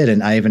really did.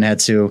 And I even had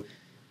to,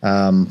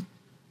 I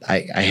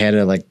had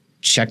to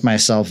check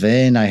myself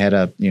in. I had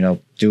to,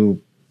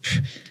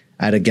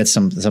 I had to get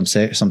some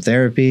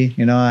therapy.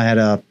 I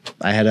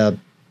had to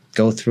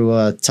go through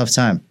a tough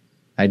time.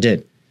 I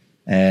did.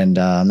 And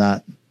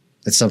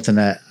it's something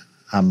that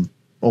I'm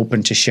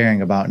open to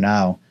sharing about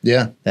now.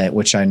 Yeah.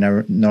 Which I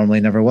normally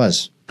never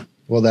was.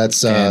 Well,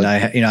 that's, and I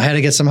had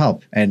to get some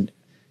help, and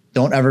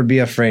don't ever be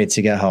afraid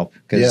to get help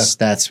because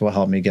that's what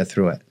helped me get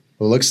through it.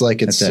 Well, it looks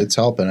like it's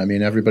helping. I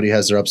mean, everybody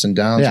has their ups and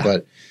downs,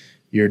 but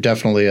you're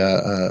definitely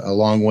a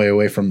long way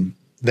away from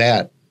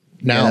that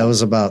now. That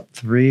was about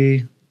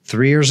three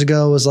years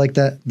ago was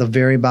the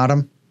very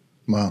bottom.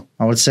 Wow.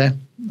 I would say.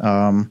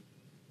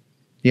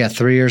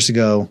 3 years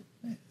ago,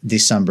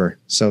 December.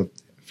 So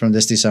from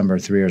this December,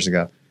 3 years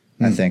ago,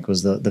 I think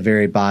was the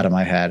very bottom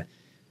I had.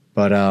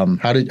 But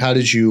how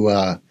did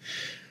you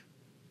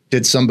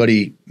did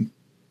somebody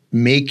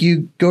make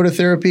you go to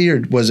therapy,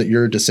 or was it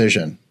your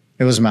decision?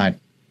 It was mine.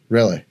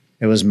 Really?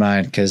 It was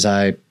mine because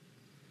I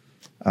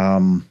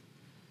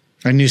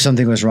knew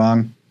something was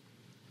wrong,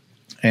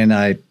 and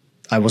I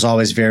was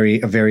always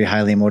a very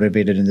highly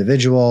motivated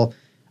individual.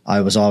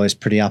 I was always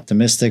pretty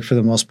optimistic for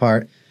the most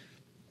part.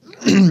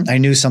 I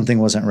knew something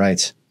wasn't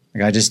right.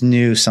 I just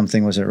knew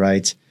something wasn't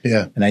right.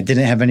 Yeah. And I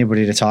didn't have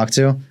anybody to talk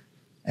to.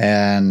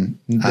 And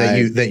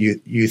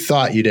you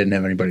thought you didn't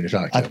have anybody to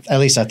talk to. At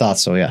least I thought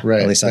so, yeah.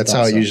 Right. At least that's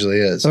how it usually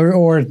is.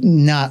 Or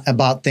not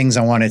about things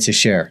I wanted to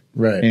share.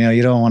 Right.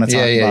 You don't want to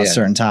talk about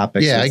certain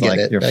topics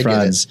with your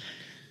friends.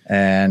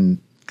 And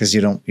because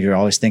you're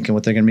always thinking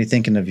what they're going to be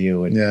thinking of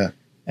you.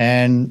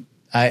 And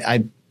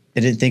I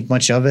didn't think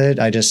much of it.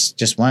 I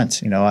just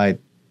went, I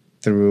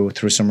through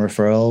some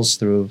referrals,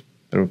 through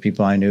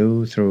people I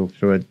knew, through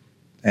it.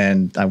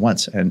 And I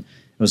went, and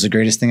it was the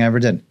greatest thing I ever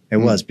did. It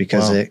was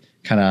because it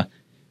kind of,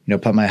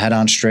 put my head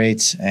on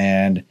straight,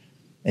 and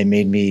it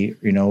made me,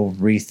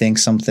 rethink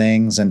some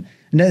things. And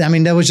I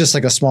mean, that was just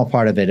a small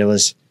part of it. It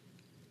was,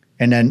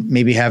 and then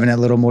maybe having that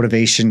little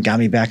motivation got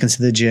me back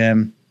into the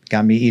gym,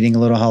 got me eating a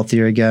little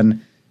healthier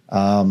again.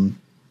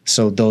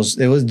 So those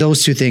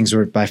two things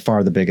were by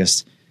far the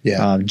biggest.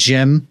 Yeah.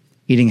 Gym,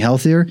 eating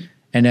healthier,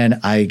 And then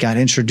I got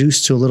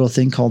introduced to a little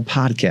thing called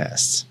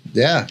podcasts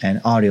Yeah.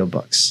 and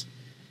audiobooks.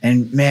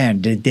 And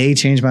man, did they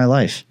change my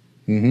life.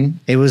 Mm-hmm.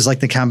 It was like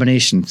the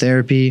combination: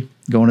 therapy,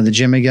 going to the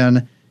gym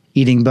again,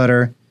 eating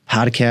better,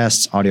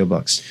 podcasts,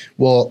 audiobooks.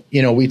 Well,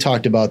 we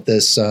talked about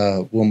this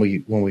when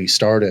we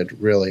started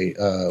really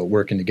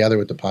working together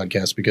with the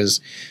podcast,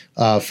 because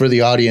for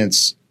the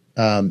audience,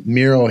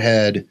 Miro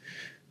had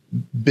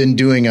been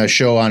doing a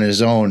show on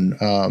his own,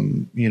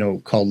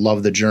 called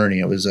Love the Journey.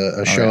 It was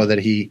a show that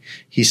he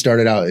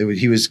started out.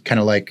 He was kind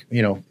of like,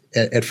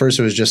 at first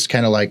it was just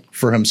kind of like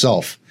for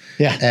himself.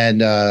 Yeah.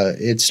 And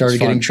it started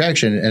getting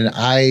traction, and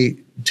I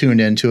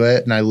tuned into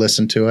it and I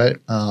listened to it,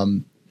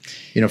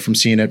 from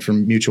seeing it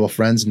from mutual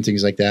friends and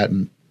things like that.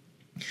 And,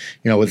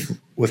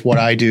 with what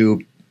I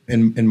do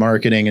in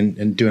marketing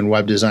and doing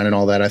web design and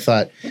all that, I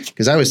thought,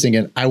 because I was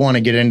thinking I want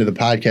to get into the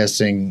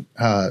podcasting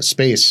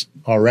space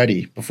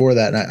already before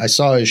that. And I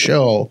saw his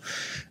show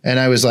and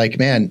I was like,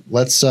 man,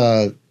 let's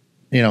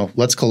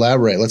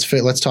collaborate.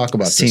 Let's talk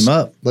about this. Team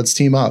up. Let's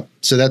team up.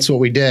 So that's what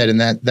we did.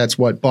 And that's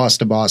what Boss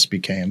to Boss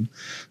became.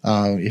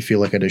 If you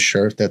look at his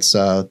shirt, that's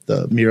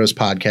the Miro's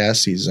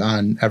podcast. He's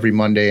on every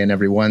Monday and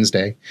every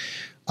Wednesday.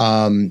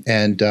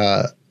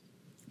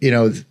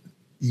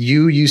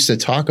 You used to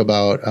talk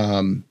about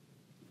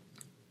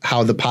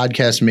how the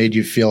podcast made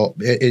you feel.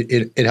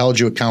 It held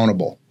you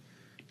accountable.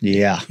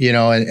 Yeah.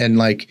 And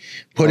like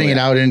putting it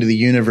out into the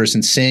universe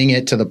and saying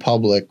it to the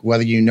public,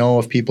 whether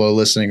if people are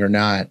listening or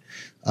not,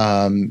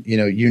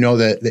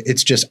 that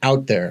it's just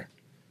out there.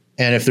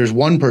 And if there's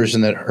one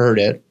person that heard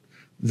it,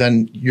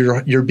 then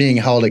you're being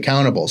held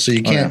accountable. So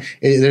you can't,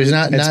 there's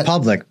not, it's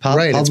public.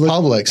 Right. It's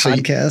public.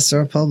 Podcasts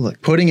are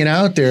public. Putting it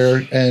out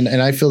there. And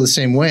I feel the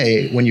same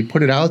way when you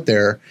put it out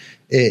there,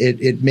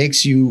 it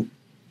makes you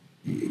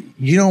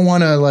don't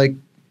want to like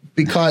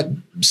be caught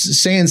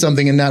saying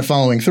something and not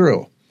following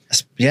through.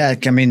 Yeah.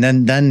 I mean,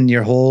 then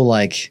your whole,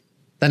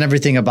 then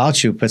everything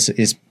about you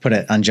is put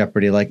it on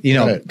jeopardy.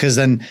 Because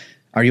then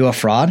are you a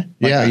fraud?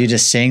 Are you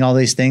just saying all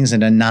these things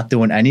and then not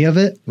doing any of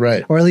it?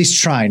 Right. Or at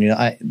least trying,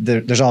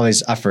 there's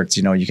always efforts,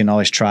 you can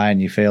always try,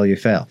 and you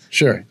fail.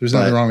 Sure. There's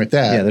nothing wrong with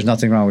that. Yeah. There's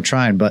nothing wrong with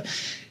trying, but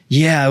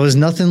yeah, it was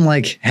nothing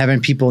like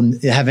having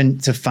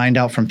to find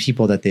out from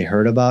people that they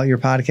heard about your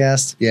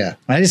podcast. Yeah.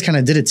 I just kind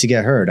of did it to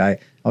get heard. I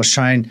was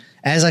trying,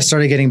 as I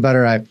started getting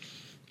better, I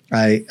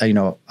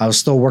was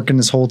still working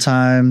this whole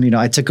time.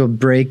 I took a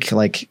break,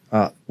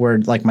 where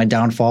my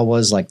downfall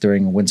was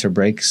during winter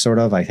break, sort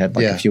of. I had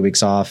a few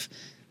weeks off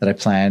that I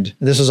planned.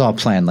 This was all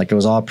planned. It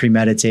was all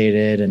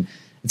premeditated, and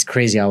it's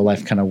crazy how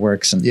life kind of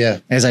works. And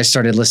as I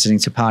started listening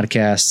to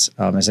podcasts,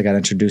 as I got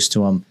introduced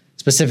to them,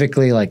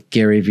 specifically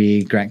Gary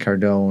Vee, Grant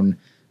Cardone,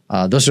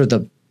 those are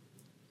the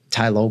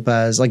Ty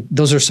Lopez,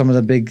 those are some of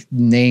the big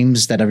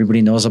names that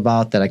everybody knows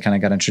about that I kind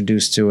of got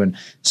introduced to, and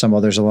some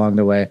others along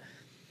the way.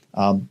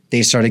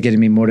 They started getting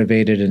me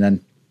motivated. And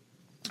then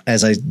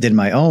as I did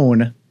my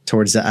own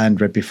towards the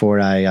end, right before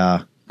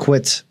I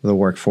quit the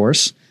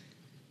workforce,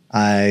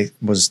 I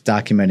was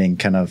documenting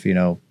kind of,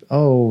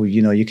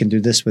 you can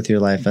do this with your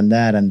life and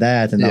that and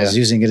that. And I was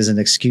using it as an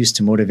excuse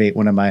to motivate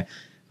one of my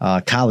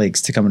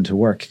colleagues to come into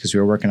work, because we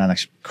were working on a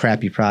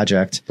crappy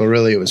project. But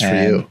really it was for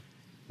you.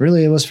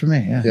 Really it was for me.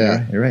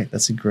 Yeah. You're right.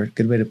 That's a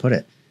good way to put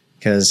it.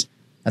 Because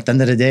at the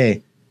end of the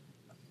day,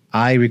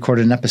 I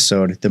recorded an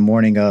episode the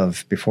morning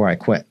before I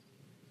quit.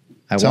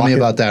 Tell me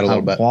about that a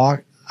little bit.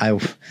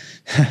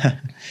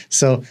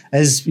 So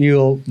as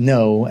you'll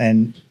know,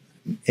 and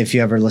if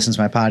you ever listen to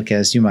my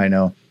podcast, you might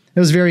know, it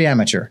was very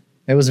amateur.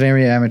 I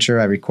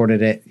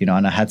recorded it,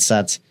 on a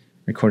headset,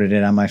 recorded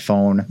it on my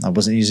phone. I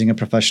wasn't using a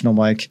professional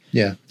mic.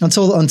 Yeah.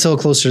 Until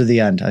closer to the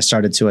end. I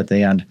started to at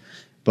the end.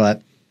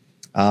 But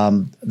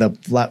the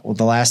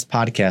last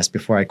podcast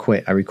before I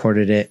quit, I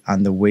recorded it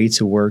on the way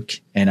to work,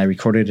 and I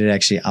recorded it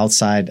actually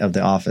outside of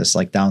the office,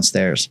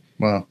 downstairs.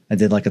 Wow. I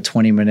did a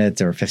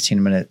 20-minute or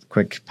 15-minute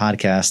quick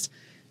podcast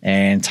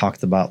and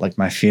talked about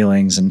my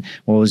feelings and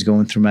what was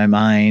going through my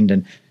mind,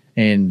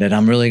 and that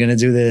I'm really going to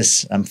do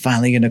this. I'm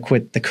finally going to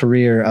quit the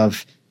career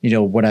of,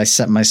 what I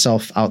set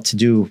myself out to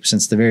do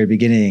since the very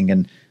beginning,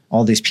 and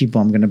all these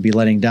people I'm going to be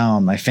letting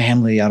down, my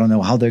family. I don't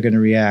know how they're going to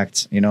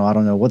react. I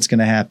don't know what's going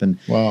to happen.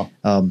 Wow.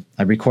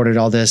 I recorded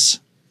all this.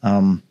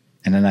 And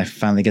then I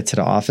finally get to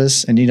the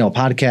office, and,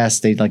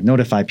 podcasts, they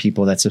notify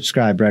people that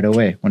subscribe right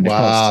away when they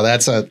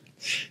post.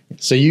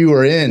 So you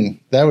were in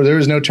that. There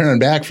was no turning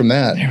back from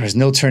that. There was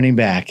no turning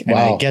back. And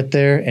I get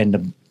there in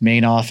the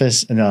main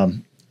office,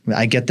 and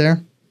I get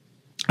there.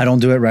 I don't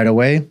do it right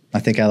away. I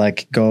think I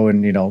go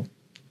and,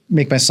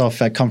 make myself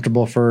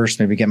comfortable first,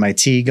 maybe get my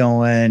tea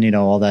going,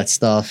 all that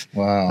stuff.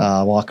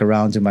 Wow. Walk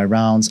around, do my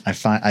rounds.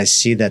 I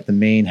see that the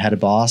main head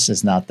boss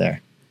is not there.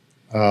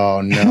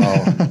 Oh no.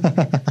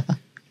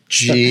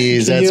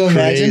 Jeez, that's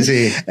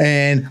crazy.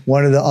 And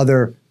one of the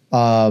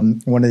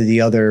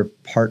other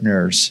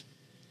partners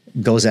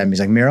goes at me. He's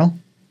like, Miro,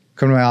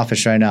 come to my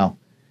office right now.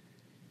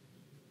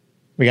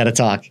 We got to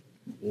talk.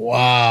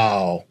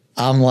 Wow.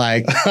 I'm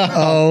like,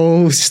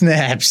 oh,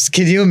 snaps.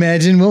 Can you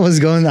imagine what was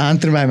going on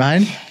through my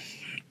mind?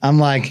 I'm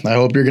like, I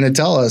hope you're going to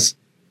tell us.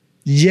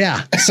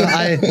 Yeah. So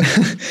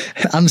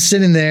I'm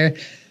sitting there.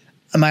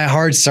 My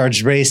heart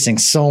starts racing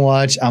so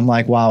much. I'm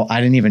like, wow, I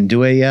didn't even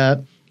do it yet.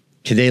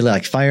 Could they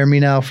like fire me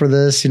now for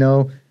this?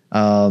 So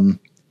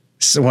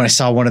when I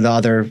saw one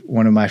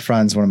of my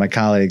friends, one of my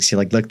colleagues, he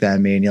like looked at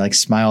me and he like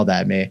smiled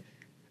at me.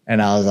 And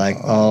I was like,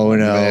 oh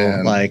no,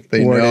 man. like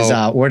They word know. is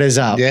out. Word is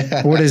out.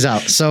 Yeah. Word is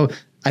out. So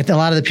I think a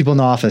lot of the people in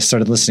the office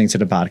started listening to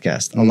the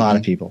podcast. A lot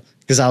of people.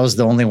 Because I was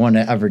the only one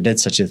that ever did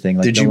such a thing.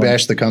 Like Did you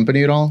bash the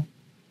company at all?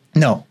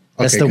 No.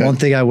 That's Okay, the good. one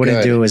thing I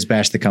wouldn't Good. do is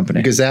bash the company.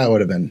 Because that would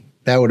have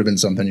been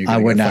something you could I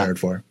would get not. fired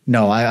for.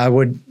 No, I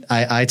would.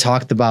 I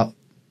talked about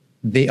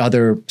the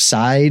other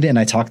side, and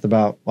I talked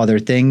about other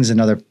things and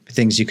other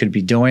things you could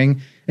be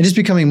doing, and just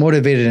becoming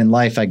motivated in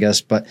life, I guess.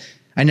 But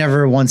I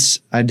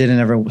didn't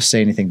ever say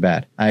anything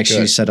bad. I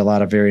actually Good. said a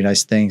lot of very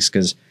nice things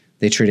because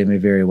they treated me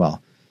very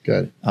well.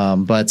 Good.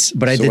 But I So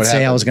did what say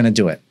I happened? was going to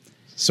do it.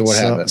 So what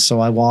happened? So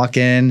I walk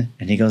in,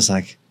 and he goes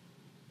like,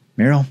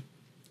 "Miro,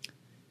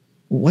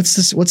 what's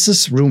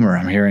this rumor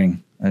I'm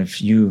hearing of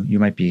you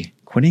might be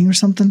quitting or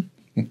something?"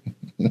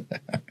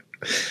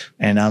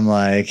 And I'm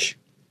like,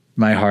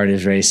 my heart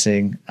is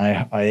racing.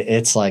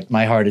 It's like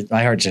my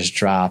heart just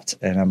dropped,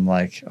 and I'm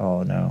like,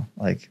 oh no,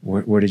 like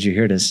where did you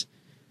hear this?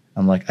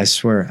 I'm like, I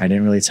swear I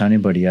didn't really tell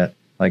anybody yet.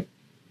 Like,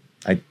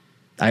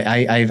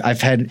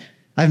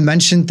 I've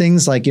mentioned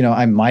things like,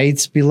 I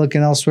might be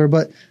looking elsewhere,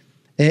 but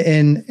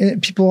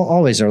and people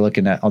always are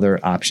looking at other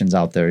options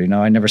out there.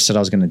 I never said I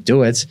was going to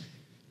do it.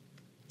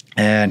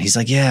 And he's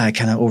like, yeah, I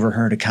kind of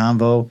overheard a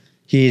convo.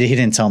 He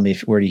didn't tell me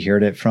where he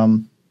heard it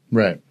from.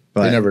 Right.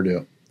 But They never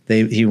do.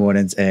 He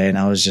wouldn't. And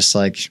I was just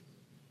like,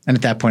 and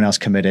at that point I was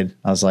committed.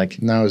 I was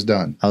like, Now it's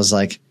done. I was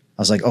like,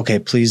 okay,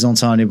 please don't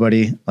tell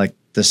anybody. Like,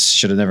 this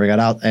should have never got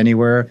out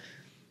anywhere.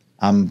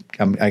 I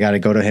got to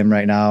go to him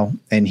right now.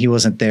 And he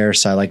wasn't there.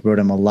 So I like wrote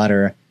him a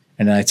letter,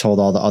 and then I told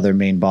all the other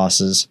main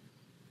bosses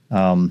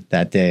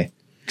that day,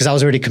 because I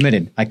was already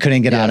committed. I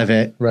couldn't get out of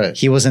it. Right.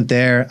 He wasn't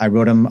there. I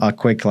wrote him a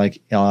quick, I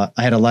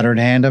had a letter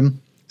to hand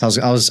him. I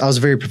was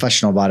very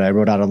professional about it. I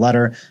wrote out a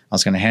letter. I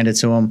was going to hand it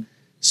to him.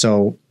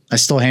 So I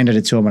still handed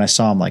it to him when I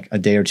saw him like a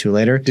day or two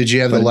later. Did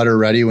you have the letter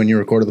ready when you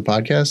recorded the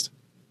podcast?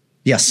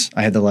 Yes,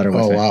 I had the letter with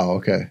Oh, me. wow.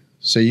 Okay.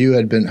 So you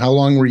had been, how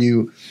long were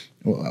you,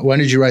 when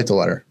did you write the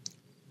letter?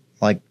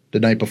 Like The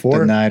night before?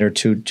 the night or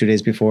 2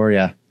 days before.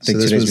 Yeah. I So think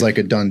this 2 days was before. like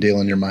a done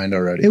deal in your mind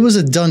already. It was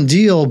a done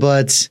deal,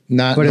 but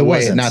not but the it way,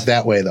 wasn't. not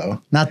that way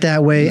though. Not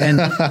that way. And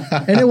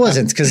it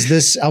wasn't,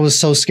 because I was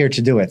so scared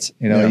to do it.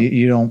 Yeah.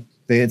 You don't,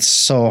 it's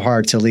so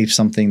hard to leave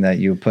something that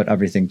you put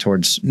everything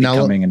towards Now,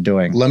 becoming and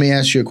doing. Let me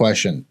ask you a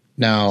question.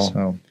 Now,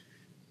 So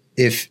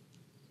if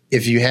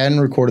you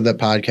hadn't recorded that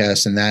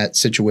podcast and that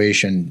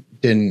situation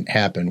didn't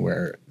happen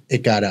where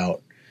it got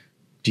out,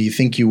 do you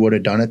think you would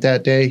have done it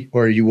that day,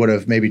 or you would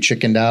have maybe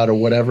chickened out or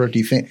whatever? Do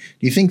you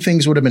think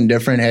things would have been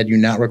different had you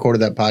not recorded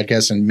that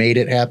podcast and made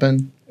it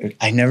happen?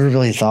 I never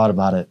really thought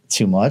about it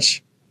too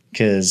much,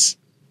 because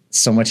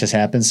so much has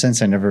happened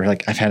since. I've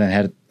hadn't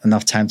had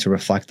enough time to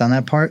reflect on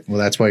that part. Well,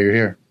 that's why you're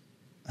here.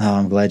 Oh,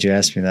 I'm glad you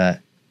asked me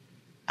that.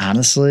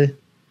 Honestly,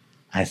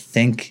 I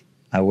think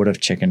I would have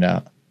chickened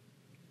out,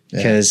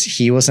 because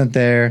he wasn't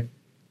there.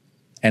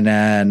 And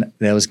then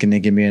that was going to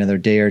give me another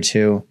day or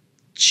two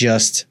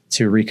just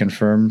to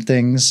reconfirm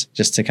things,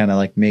 just to kind of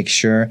like make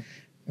sure.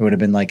 It would have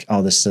been like,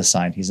 oh, this is a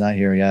sign. He's not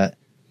here yet.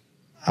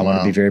 I want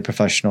to be very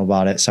professional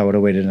about it. So I would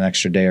have waited an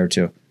extra day or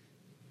two.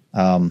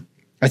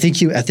 I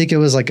think it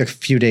was like a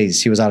few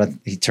days.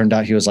 He turned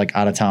out he was like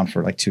out of town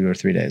for like 2 or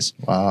 3 days.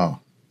 Wow.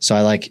 So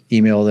I like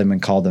emailed him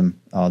and called him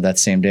that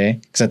same day,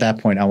 because at that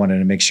point I wanted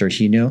to make sure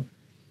he knew,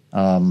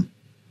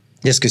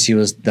 just because he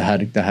was the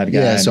head guy.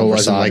 Yeah, and so it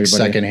wasn't oversaw like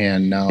everybody.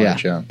 secondhand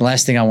knowledge. Yeah. The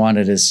last thing I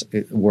wanted is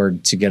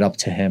word to get up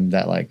to him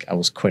that like I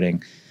was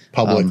quitting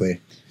Publicly.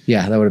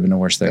 Yeah, that would have been the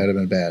worst thing. That'd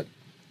have been bad.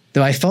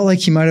 Though I felt like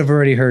he might have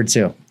already heard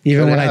too.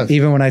 Even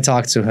when I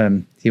talked to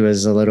him, he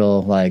was a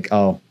little like,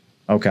 "Oh,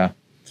 okay."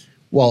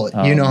 Well,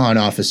 you know how an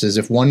office is.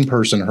 If one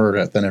person heard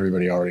it, then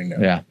everybody already knew.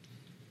 Yeah.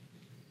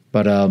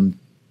 But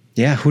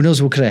yeah, who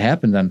knows what could have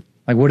happened then?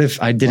 Like, what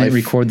if I didn't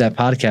record that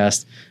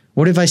podcast?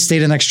 What if I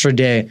stayed an extra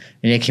day and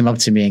he came up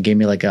to me and gave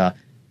me like a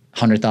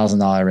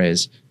 $100,000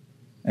 raise?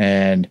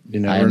 And You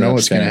never know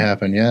what's going to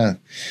happen. Yeah.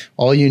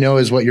 All you know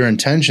is what your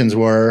intentions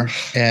were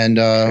and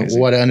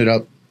what ended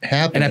up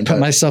happening. And I put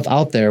myself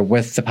out there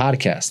with the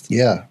podcast.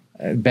 Yeah.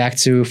 Back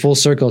to full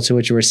circle to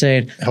what you were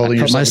saying. Holding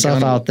I put yourself myself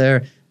accountable. out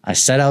there. I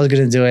said I was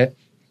going to do it.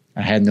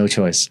 I had no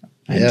choice.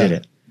 I did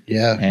it.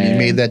 Yeah. And you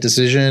made that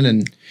decision,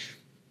 and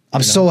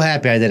I'm so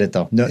happy I did it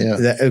though. No, Yeah.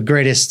 the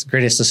greatest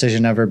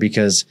decision ever,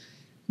 because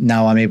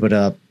now I'm able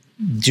to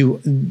do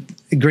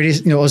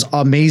greatest. It was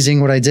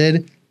amazing what I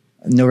did.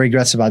 No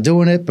regrets about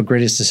doing it, but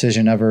greatest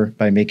decision ever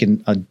by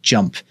making a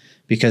jump,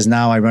 because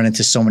now I run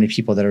into so many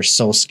people that are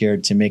so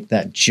scared to make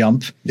that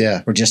jump.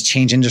 Yeah. Or just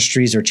change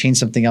industries or change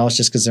something else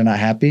just because they're not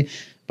happy.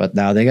 But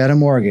now they got a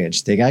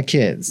mortgage, they got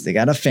kids, they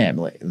got a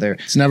family.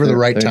 It's never the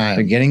right time.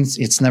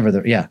 It's never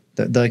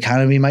the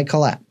economy might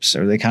collapse,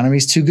 or the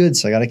economy's too good,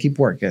 so I got to keep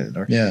working.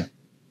 Or Yeah.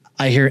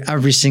 I hear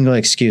every single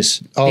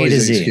excuse. Always A to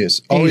an Z.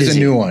 excuse. A Always to a Z.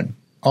 new one.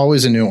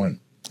 Always a new one.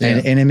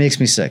 Yeah. And it makes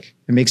me sick.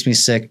 It makes me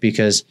sick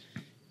because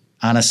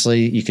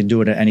honestly, you can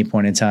do it at any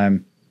point in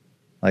time.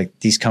 Like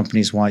these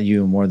companies want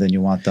you more than you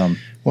want them.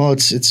 Well,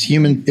 it's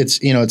human.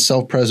 It's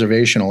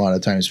self-preservation. A lot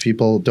of times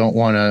people don't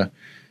want to,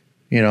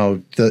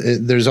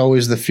 there's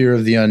always the fear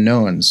of the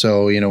unknown.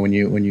 So, when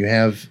you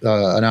have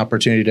an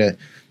opportunity to,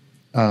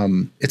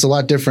 it's a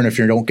lot different if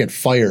you don't get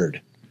fired.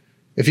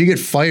 If you get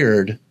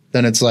fired,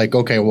 then it's like,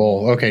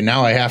 okay,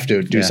 now I have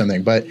to do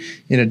something. But,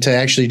 to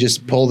actually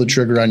just pull the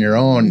trigger on your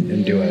own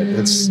and do it,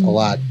 it's a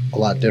lot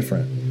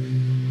different.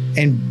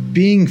 And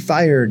being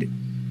fired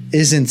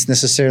isn't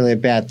necessarily a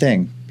bad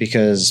thing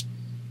because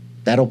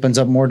that opens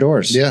up more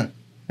doors. Yeah,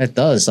 it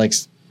does. Like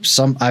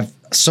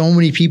so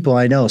many people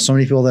I know, so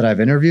many people that I've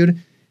interviewed,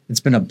 it's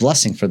been a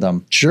blessing for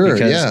them. Sure.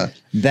 Because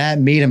that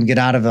made them get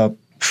out of a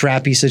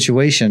crappy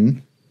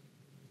situation,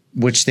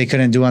 which they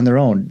couldn't do on their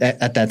own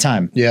at that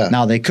time. Yeah.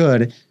 Now they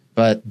could,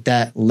 but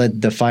that lit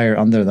the fire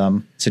under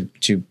them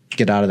to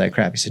get out of that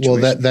crappy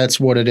situation. Well, that's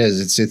what it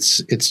is.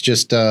 It's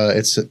just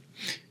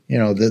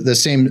the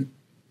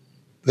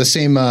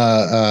same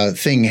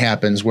thing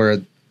happens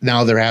where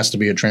now there has to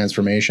be a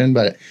transformation,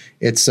 but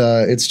it's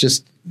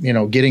just,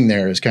 getting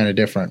there is kind of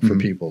different for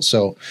people.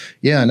 So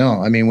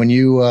I mean, when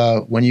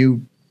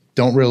you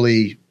don't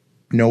really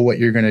know what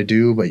you're going to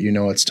do, but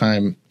it's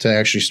time to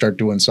actually start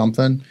doing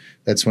something,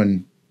 that's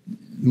when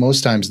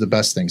most times the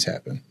best things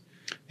happen.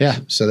 Yeah.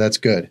 So that's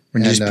good.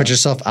 When you just put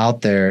yourself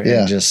out there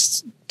and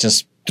just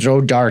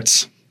throw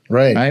darts.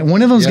 Right.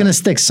 One of them's going to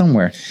stick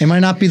somewhere. It might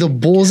not be the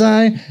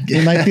bullseye.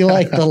 It might be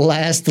like the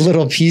last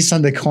little piece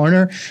on the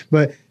corner,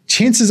 but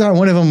chances are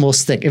one of them will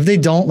stick. If they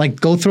don't,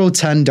 go throw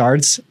 10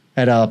 darts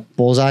at a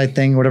bullseye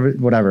thing,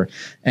 whatever.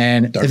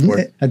 And a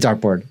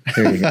dartboard.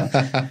 There you go.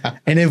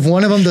 And if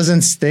one of them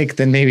doesn't stick,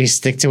 then maybe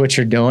stick to what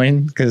you're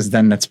doing, because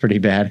then that's pretty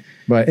bad.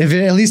 But if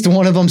at least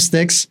one of them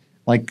sticks,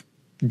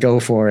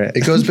 go for it.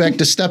 It goes back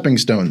to stepping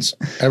stones.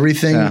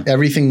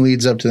 Everything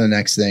leads up to the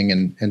next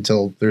thing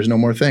until there's no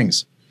more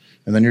things.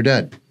 And then you're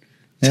dead.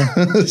 Yeah.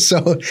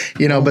 So,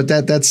 but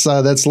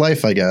that's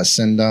life, I guess.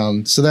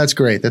 And so that's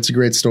great. That's a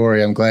great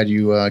story. I'm glad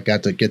you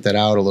got to get that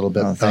out a little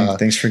bit. Oh,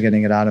 thanks for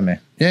getting it out of me.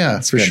 Yeah,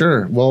 that's for good.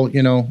 Sure. Well,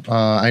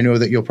 I know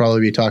that you'll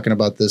probably be talking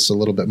about this a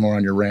little bit more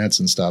on your rants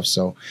and stuff.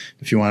 So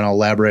if you want to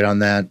elaborate on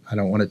that, I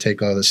don't want to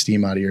take all the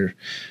steam out of your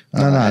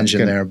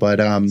engine there. But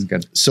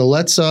so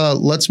let's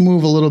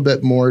move a little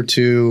bit more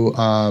to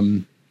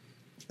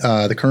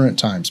the current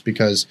times,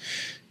 because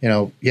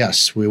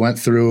yes, we went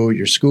through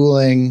your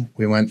schooling,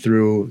 we went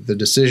through the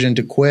decision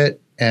to quit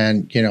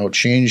and,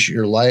 change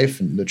your life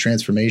and the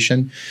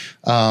transformation.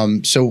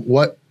 So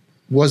what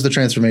was the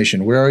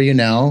transformation? Where are you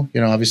now?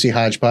 Obviously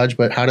Hodgepodge,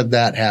 but how did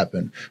that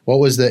happen? What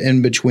was the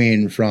in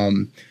between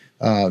from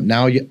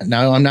now I'm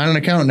not an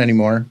accountant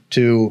anymore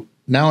to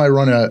now I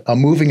run a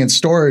moving and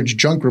storage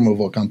junk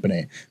removal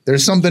company?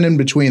 There's something in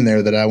between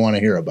there that I want to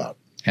hear about.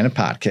 And a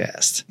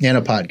podcast.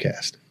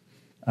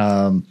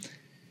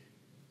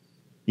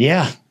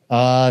 Yeah.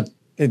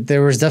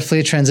 There was definitely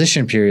a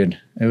transition period.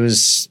 It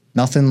was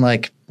nothing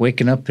like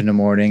waking up in the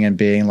morning and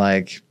being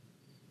like,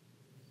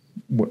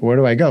 where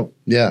do I go?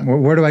 Yeah.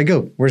 Where do I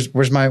go?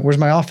 Where's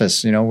my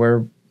office?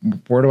 Where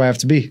do I have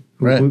to be?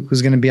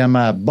 Who's going to be on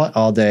my butt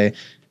all day?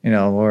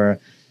 Or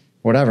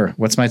whatever.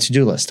 What's my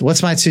to-do list?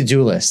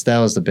 That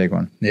was the big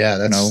one. Yeah.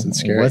 That's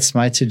scary. What's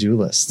my to-do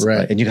list?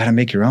 Right. And you got to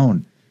make your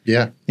own.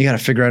 Yeah. You got to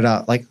figure it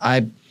out.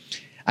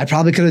 I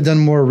probably could have done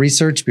more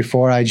research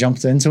before I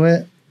jumped into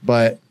it,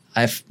 but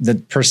the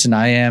person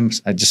I am,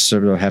 I just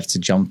sort of have to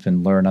jump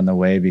and learn on the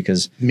way,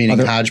 because meaning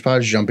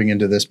Hodgepodge jumping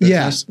into this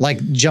business.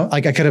 Yeah,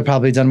 I could have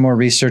probably done more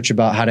research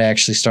about how to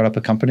actually start up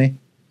a company.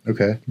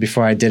 Okay.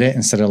 Before I did it,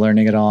 instead of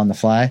learning it all on the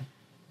fly.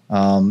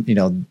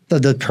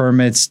 The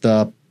permits,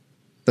 the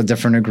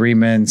different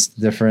agreements,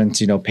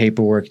 different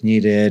paperwork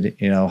needed.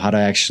 How to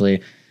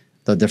actually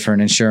the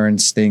different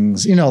insurance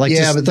things.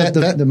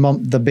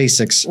 The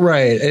basics.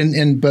 Right,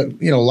 but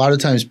a lot of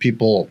times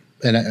people,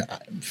 and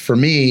for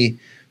me,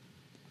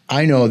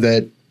 I know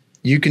that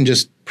you can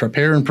just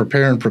prepare and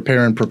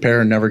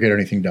never get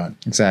anything done.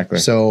 Exactly.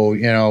 So,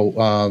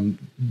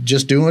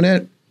 just doing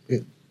it,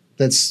 it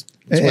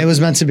was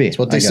meant to be. It's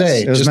what they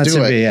say. It was meant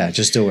to be. Yeah,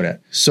 just doing it.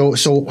 So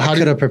how I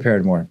could have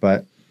prepared more,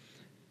 but.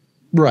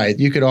 Right.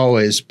 You could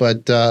always,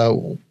 but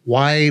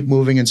why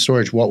moving and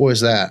storage? What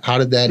was that? How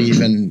did that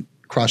even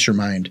cross your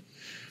mind?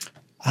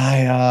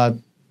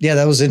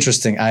 that was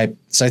interesting. I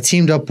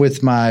teamed up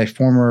with my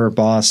former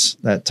boss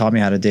that taught me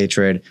how to day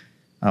trade.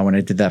 When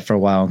I did that for a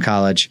while in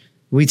college,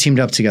 we teamed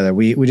up together.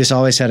 We just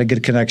always had a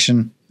good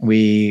connection.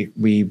 We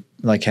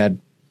had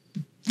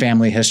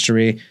family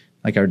history,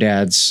 like our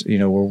dads,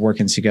 were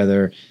working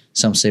together.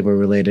 Some say we're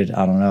related.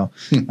 I don't know.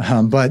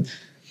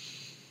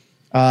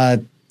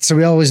 So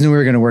we always knew we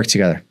were going to work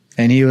together,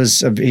 and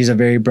he's a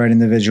very bright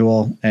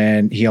individual,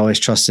 and he always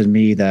trusted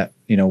me that,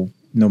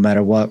 no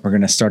matter what, we're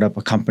going to start up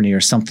a company or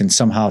something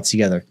somehow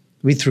together.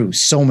 We threw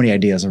so many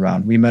ideas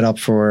around. We met up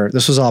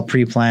this was all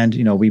pre-planned.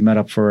 We met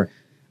up for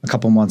a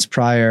couple months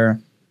prior.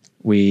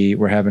 we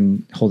were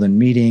holding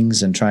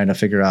meetings and trying to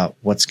figure out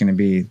what's going to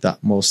be the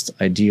most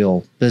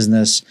ideal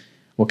business.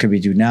 What could we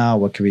do now?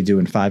 What could we do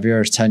in 5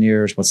 years, 10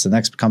 years? What's the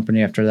next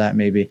company after that,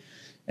 maybe?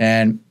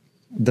 And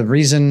the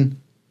reason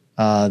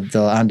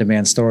the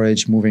on-demand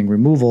storage, moving,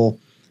 removal,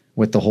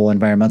 with the whole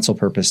environmental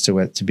purpose to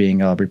it, to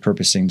being a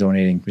repurposing,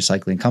 donating,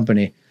 recycling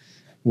company,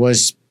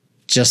 was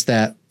just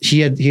that he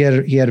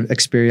had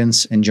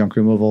experience in junk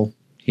removal.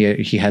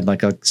 He had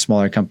like a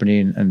smaller company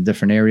in a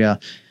different area.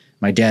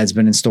 My dad's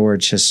been in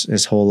storage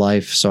his whole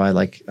life, so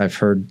I've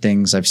heard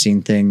things, I've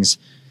seen things,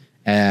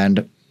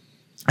 and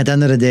at the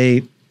end of the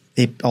day,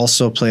 it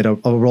also played a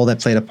role that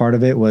played a part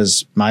of it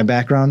was my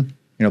background.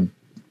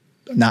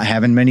 Not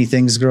having many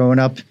things growing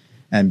up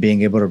and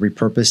being able to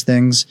repurpose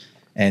things,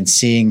 and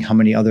seeing how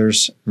many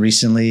others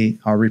recently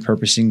are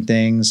repurposing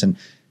things, and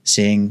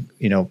seeing,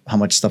 how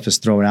much stuff is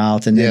thrown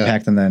out and the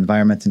impact on the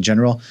environment in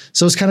general.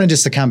 So it's kind of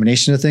just a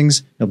combination of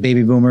things.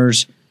 Baby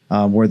boomers,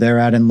 where they're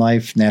at in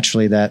life,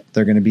 naturally that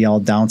they're going to be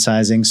all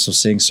downsizing. So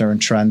seeing certain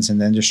trends in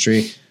the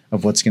industry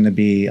of what's going to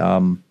be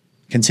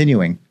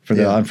continuing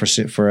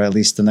for at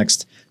least the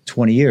next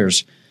 20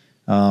 years.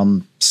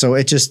 So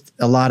it just,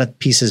 a lot of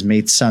pieces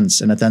made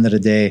sense. And at the end of the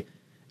day,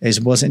 it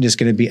wasn't just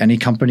going to be any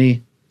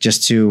company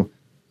just to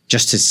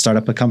start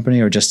up a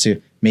company or just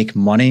to make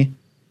money.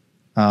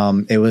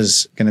 It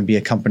was going to be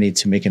a company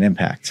to make an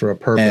impact for a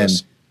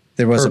purpose. And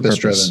there was a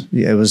purpose.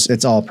 Driven.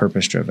 It's all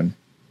purpose driven.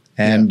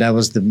 And that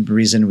was the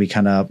reason we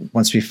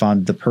once we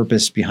found the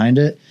purpose behind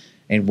it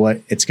and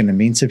what it's going to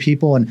mean to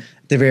people. And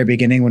at the very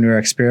beginning, when we were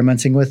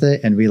experimenting with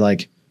it, and we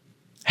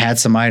had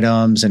some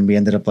items, and we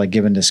ended up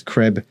giving this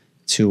crib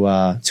to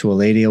a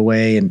lady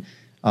away,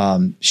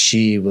 and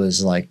she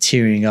was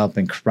tearing up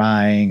and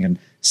crying and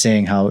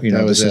saying how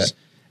this is,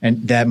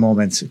 and that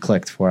moment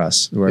clicked for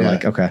us. We're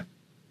okay,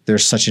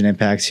 there's such an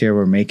impact here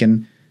we're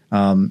making,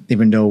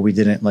 even though we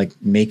didn't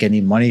make any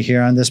money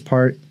here on this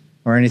part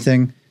or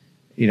anything.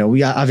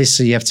 We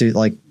obviously you have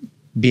to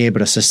be able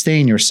to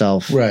sustain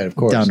yourself, right, of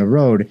course, down the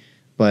road,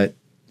 but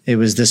it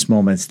was this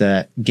moment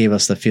that gave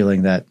us the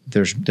feeling that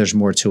there's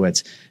more to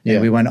it.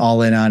 And we went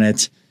all in on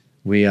it.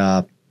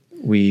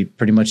 We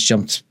pretty much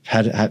jumped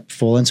head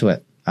full into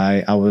it.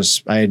 I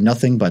had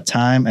nothing but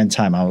time and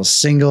time. I was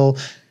single.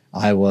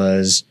 I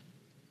was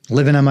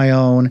living on my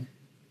own.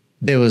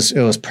 It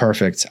was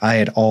perfect. I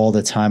had all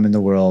the time in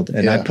the world,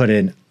 and I put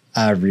in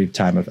every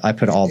time. I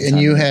put all the time.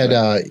 And you had,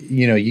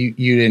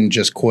 you didn't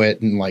just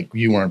quit and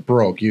you weren't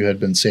broke. You had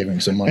been saving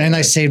some money. And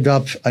I saved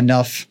up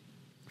enough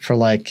for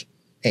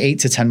 8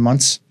 to 10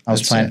 months. I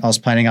was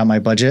planning out my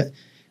budget,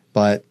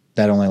 but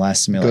that only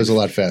lasted me. It goes a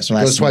lot faster.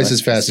 It goes twice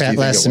as fast. That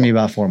lasted me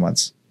about 4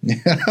 months.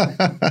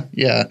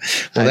 Yeah.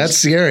 Well, that's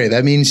scary.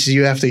 That means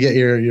you have to get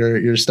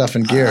your stuff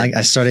in gear.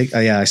 I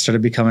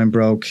started becoming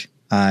broke.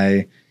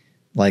 I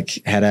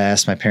had to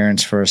ask my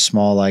parents for a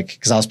small,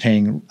 cause I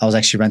was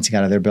actually renting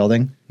out of their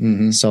building.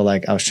 Mm-hmm. So I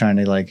was trying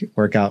to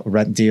work out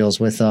rent deals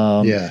with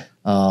them. Yeah.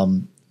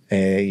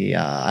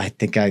 I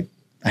think I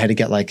had to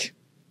get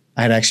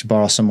I had to actually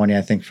borrow some money,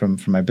 I think, from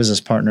my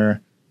business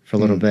partner for a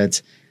little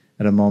bit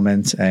at a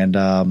moment,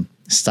 and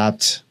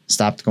stopped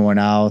going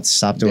out,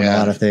 stopped doing a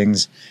lot of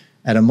things.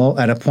 At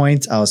a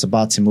point, I was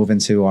about to move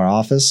into our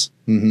office.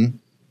 Mm-hmm.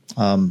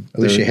 At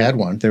least you had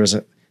one. There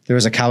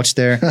was a couch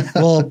there.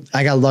 Well,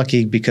 I got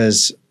lucky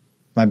because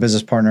my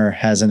business partner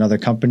has another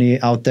company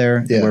out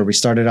there where we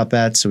started up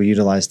at, so we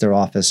utilized their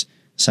office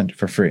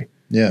for free.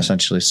 Yeah,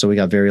 essentially. So we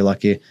got very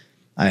lucky.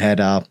 I had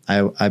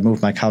I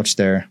moved my couch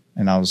there,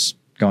 and I was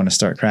going to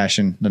start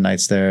crashing the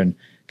nights there and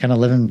kind of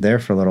living there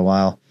for a little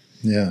while.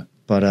 Yeah.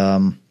 But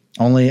I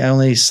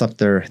only slept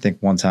there, I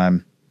think, one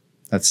time.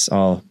 That's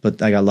all.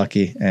 But I got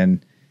lucky. And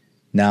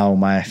now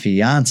my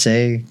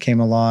fiance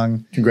came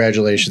along.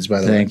 Congratulations,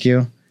 by the way. Thank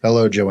you.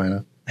 Hello,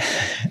 Joanna.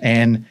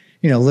 And,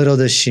 little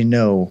does she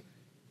know,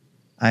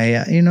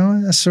 I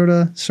sort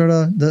of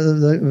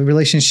the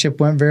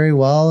relationship went very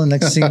well. And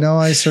next thing you know,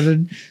 I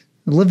started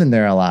living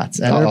there a lot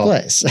at her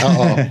place.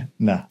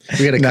 No,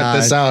 we got to cut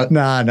this out.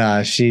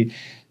 No. She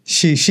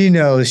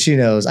knows. She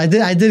knows. I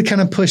did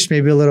kind of push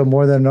maybe a little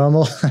more than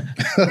normal,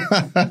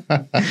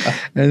 and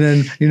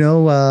then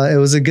it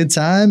was a good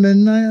time,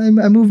 and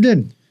I moved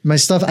in. My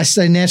stuff,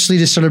 I naturally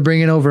just started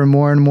bringing over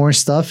more and more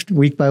stuff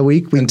week by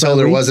week until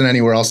there wasn't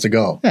anywhere else to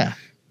go. Yeah.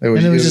 It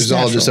was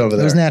all just over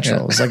there. It was natural.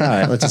 Yeah. It was all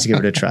right, let's just give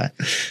it a try.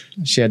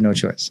 She had no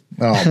choice.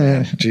 Oh,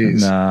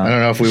 jeez. I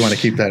don't know if we want to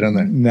keep that in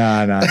there.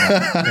 No.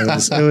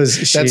 It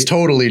was. That's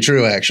totally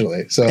true,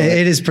 actually. So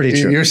it is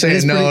pretty true. You're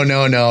saying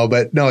no,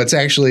 but no, it's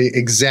actually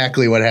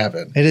exactly what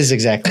happened. It is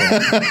exactly.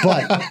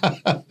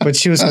 But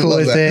she was cool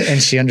with it,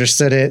 and she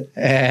understood it,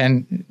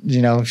 and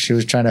she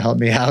was trying to help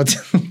me out.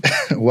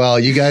 Well,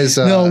 you guys.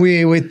 No,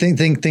 we think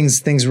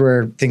things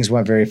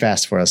went very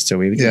fast for us too.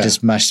 We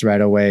just meshed right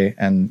away,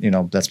 and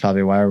that's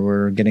probably why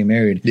we're getting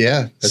married.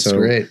 Yeah, that's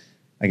great.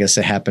 I guess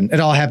it happened. It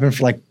all happened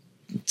for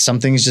some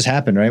things just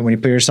happen, right? When you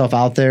put yourself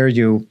out there,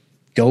 you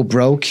go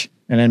broke,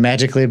 and then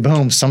magically,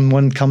 boom,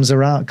 someone comes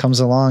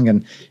along,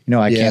 and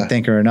I can't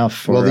thank her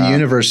enough. Well, the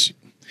universe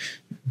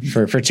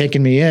for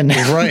taking me in.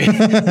 Right.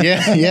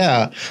 Yeah.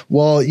 Yeah.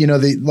 Well, you know,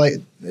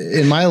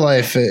 in my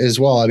life as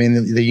well, I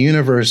mean, the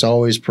universe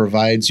always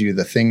provides you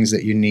the things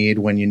that you need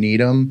when you need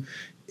them.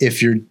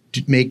 If you're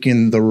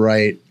making the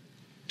right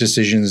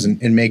decisions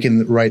and making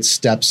the right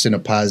steps in a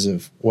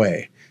positive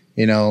way,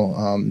 you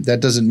know, that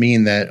doesn't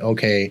mean that,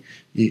 okay,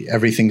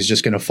 everything's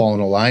just going to fall in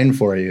a line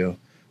for you.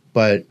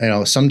 But, you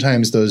know,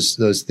 sometimes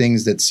those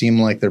things that seem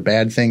like they're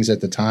bad things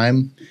at the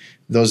time,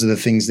 those are the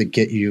things that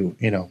get you,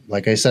 you know,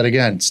 like I said,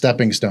 again,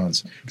 stepping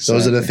stones. Exactly.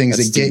 Those are the things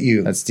that get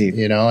you. That's deep.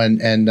 You know,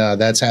 and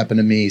that's happened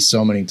to me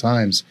so many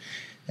times.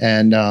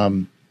 And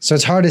so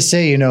it's hard to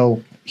say, you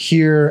know,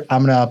 here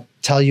I'm going to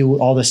tell you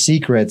all the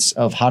secrets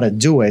of how to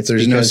do it.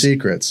 There's no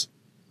secrets.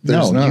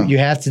 You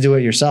have to do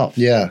it yourself.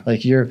 Yeah.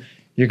 Like you're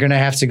going to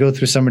have to go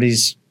through some of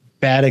these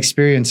bad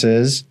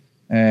experiences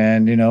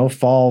and, you know,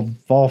 fall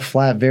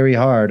flat very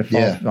hard,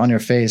 fall on your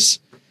face.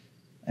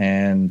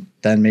 And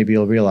then maybe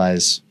you'll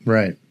realize.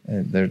 Right.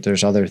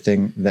 There's other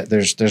thing that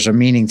there's a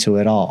meaning to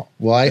it all.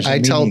 Well, I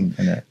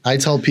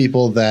tell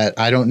people that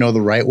I don't know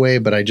the right way,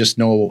 but I just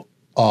know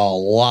a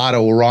lot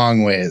of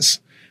wrong ways.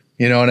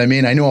 You know what I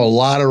mean? I know a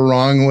lot of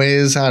wrong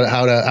ways how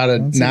to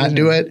not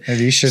do it.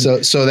 You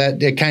should. So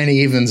that it kind of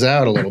evens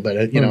out a little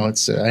bit. You know,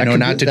 it's I know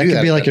not to do that. That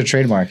could be like your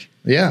trademark.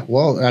 Yeah.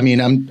 Well, I mean,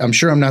 I'm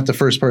sure I'm not the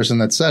first person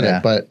that said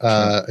it, but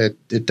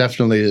it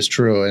definitely is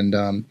true.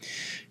 And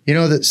you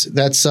know,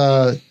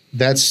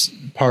 that's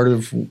part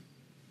of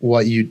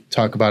what you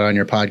talk about on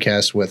your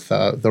podcast with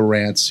the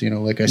rants. You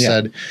know, like I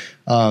said,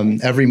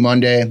 every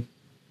Monday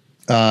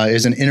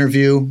is an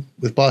interview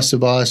with Boss to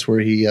Boss where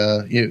he,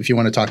 if you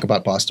want to talk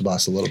about Boss to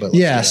Boss a little bit.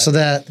 Yeah. So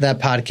that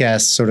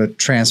podcast sort of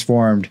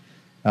transformed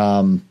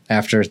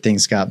after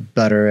things got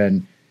better.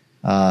 And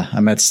I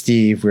met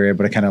Steve. We were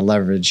able to kind of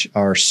leverage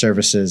our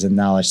services and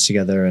knowledge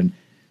together.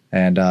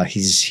 And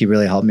he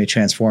really helped me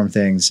transform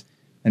things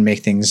and make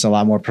things a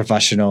lot more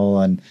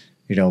professional and,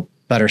 you know,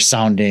 better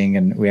sounding,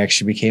 and we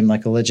actually became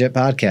like a legit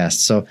podcast.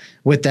 So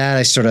with that,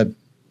 I sort of,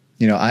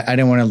 you know, I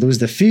didn't want to lose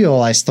the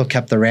feel. I still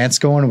kept the rants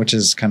going, which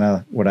is kind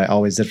of what I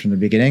always did from the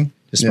beginning.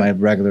 Just my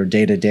regular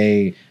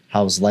day-to-day,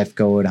 how's life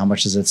going? How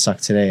much does it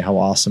suck today? How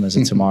awesome is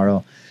it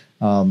tomorrow?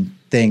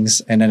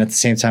 Things. And then at the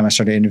same time, I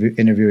started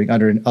interviewing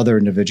other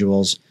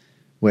individuals,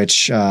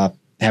 which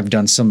have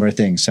done similar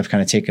things. I've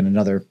kind of taken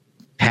another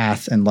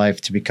path in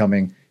life to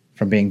becoming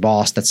from being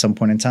bossed at some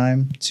point in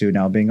time to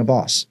now being a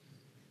boss.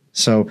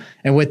 So,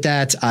 and with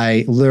that,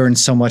 I learned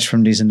so much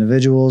from these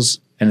individuals,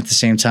 and at the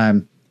same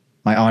time,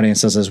 my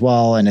audience does as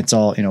well. And it's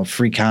all, you know,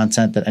 free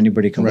content that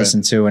anybody can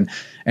listen to.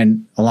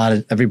 And a lot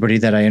of everybody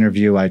that I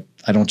interview, I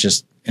don't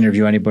just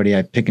interview anybody.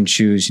 I pick and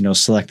choose, you know,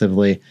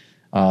 selectively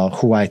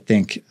who I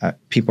think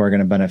people are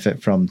going to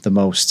benefit from the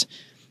most.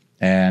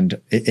 And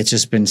it's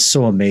just been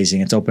so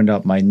amazing. It's opened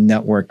up my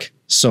network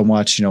so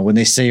much. You know, when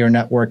they say your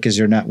network is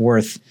your net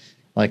worth,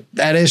 like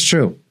that is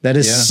true. That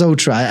is so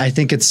true. I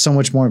think it's so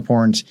much more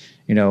important,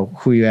 you know,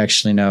 who you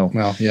actually know.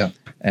 Well, yeah.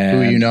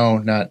 And who you know,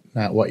 not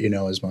what you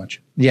know as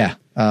much. Yeah.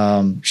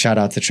 Shout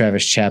out to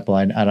Travis Chappell.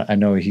 I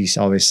know he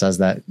always says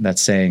that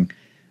saying.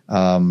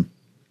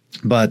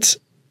 But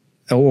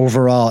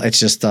overall, it's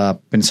just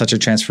been such a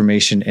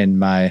transformation in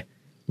my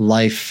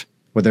life,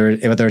 whether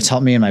it's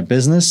helped me in my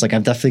business. Like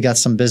I've definitely got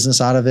some business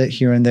out of it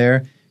here and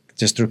there,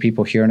 just through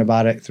people hearing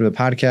about it through the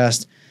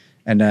podcast.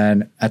 And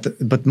then,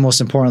 but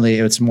most importantly,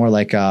 it's more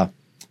like a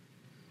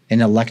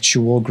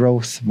intellectual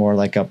growth, more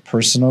like a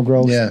personal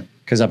growth. Yeah.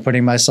 Because I'm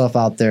putting myself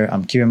out there.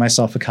 I'm keeping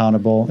myself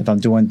accountable if I'm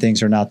doing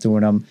things or not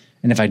doing them.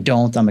 And if I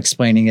don't, I'm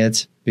explaining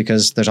it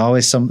because there's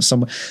always some.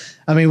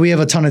 I mean, we have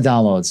a ton of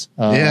downloads.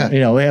 You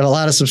know, we have a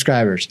lot of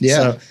subscribers. Yeah.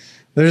 So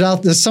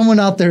there's someone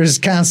out there who's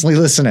constantly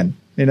listening.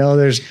 You know,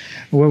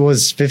 what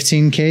was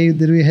 15K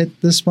did we hit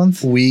this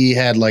month? We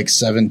had like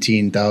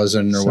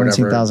 17,000 or whatever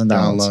 17,000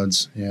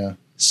 downloads. Yeah.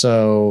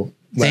 So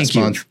thank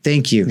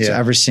you to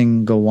every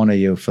single one of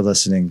you for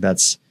listening.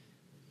 That's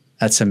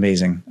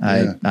amazing.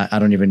 Yeah. I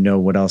don't even know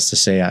what else to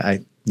say.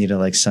 I need to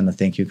like send a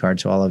thank you card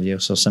to all of you.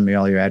 So send me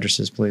all your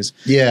addresses, please.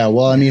 Yeah.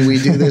 Well, I mean,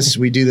 we do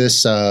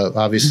this,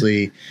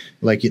 obviously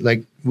like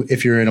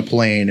if you're in a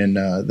plane and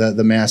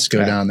the masks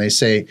go down, they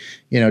say,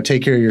 you know,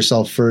 take care of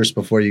yourself first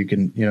before you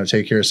can, you know,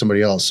 take care of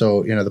somebody else.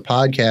 So, you know, the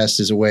podcast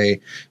is a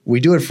way we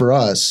do it for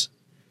us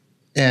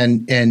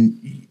and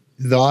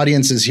the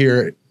audience is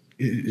here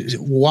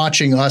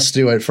watching us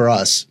do it for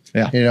us,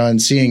 you know, and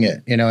seeing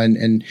it, you know,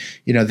 and,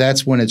 you know,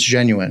 that's when it's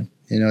genuine.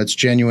 You know, it's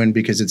genuine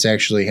because it's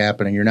actually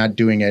happening. You're not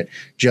doing it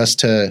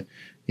just to,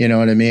 you know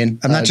what I mean?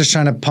 I'm not just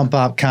trying to pump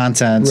out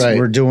content. Right.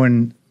 We're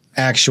doing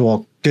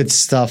actual good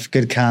stuff,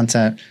 good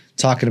content,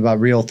 talking about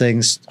real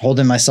things,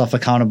 holding myself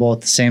accountable at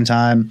the same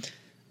time.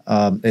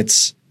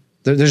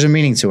 There's a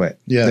meaning to it.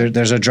 Yeah.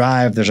 There's a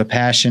drive, there's a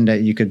passion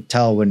that you could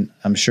tell when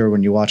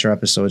you watch our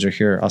episodes or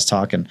hear us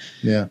talking.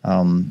 Yeah.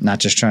 Not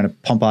just trying to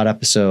pump out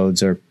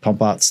episodes or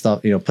pump out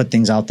stuff, you know, put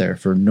things out there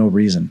for no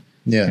reason.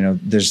 Yeah. You know,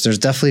 there's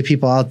definitely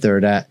people out there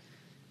that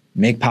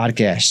make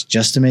podcasts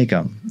just to make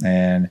them.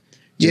 And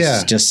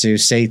just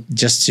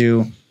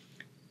to,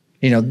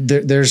 you know,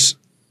 there's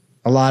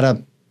a lot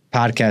of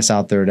podcasts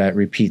out there that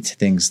repeat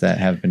things that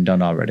have been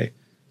done already.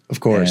 Of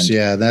course,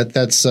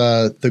 that's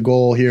the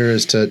goal here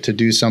is to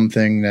do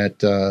something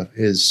that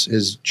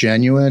is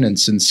genuine and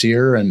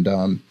sincere, and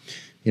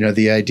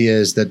the idea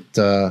is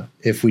that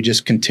if we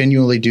just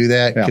continually do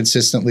that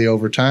consistently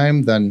over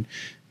time, then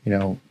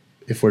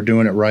if we're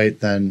doing it right,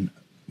 then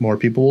more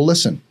people will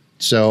listen.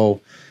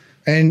 So,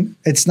 and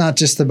it's not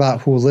just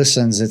about who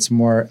listens; it's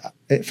more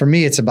for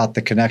me. It's about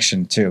the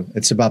connection too.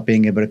 It's about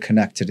being able to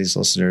connect to these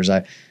listeners.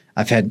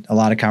 I've had a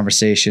lot of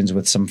conversations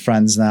with some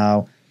friends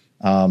now.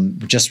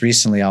 Just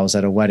recently, I was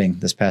at a wedding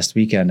this past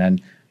weekend, and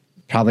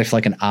probably for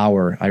like an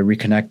hour, I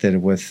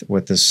reconnected with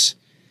this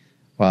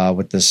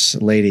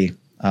lady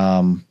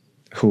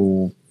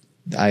who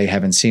I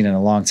haven't seen in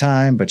a long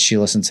time, but she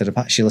listens to the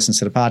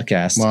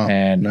podcast. Wow,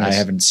 and nice. I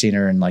haven't seen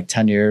her in like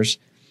 10 years.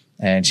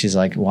 And she's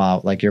like,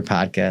 wow, like your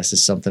podcast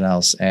is something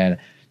else. And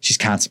she's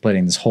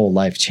contemplating this whole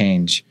life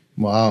change.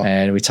 Wow.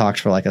 And we talked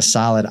for like a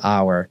solid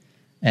hour,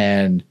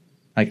 and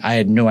like I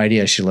had no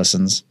idea she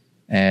listens.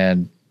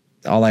 And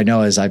all I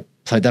know is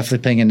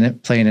definitely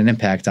playing an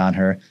impact on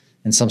her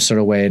in some sort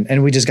of way.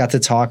 And we just got to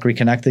talk,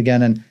 reconnect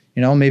again. And,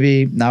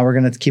 maybe now we're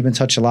going to keep in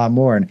touch a lot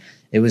more. And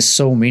it was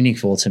so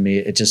meaningful to me.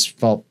 It just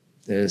felt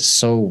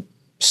so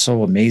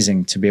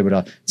amazing to be able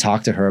to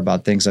talk to her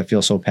about things I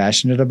feel so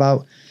passionate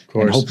about. Of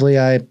course. And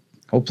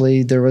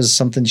hopefully there was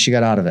something she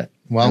got out of it.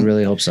 Well, I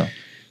really hope so.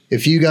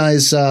 If you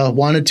guys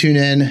want to tune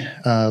in,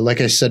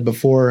 like I said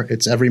before,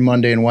 it's every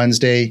Monday and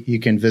Wednesday. You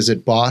can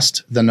visit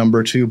boss.com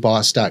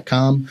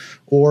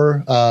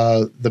or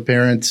the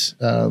parent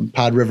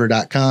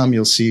podriver.com.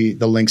 You'll see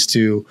the links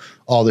to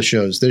all the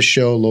shows. This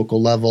show,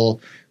 Local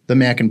Level, the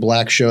Mac and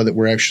Black show that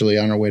we're actually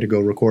on our way to go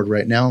record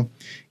right now,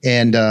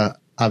 and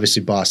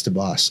obviously Boss to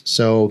Boss.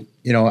 So,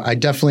 I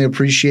definitely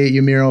appreciate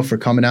you, Miro, for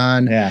coming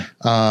on. Yeah.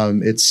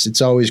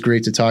 It's always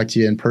great to talk to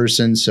you in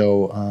person.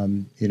 So,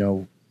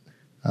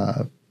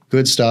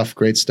 good stuff,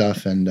 great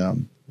stuff,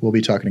 and we'll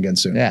be talking again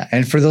soon. Yeah,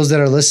 and for those that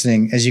are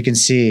listening, as you can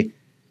see,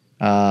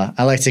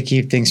 I like to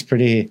keep things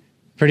pretty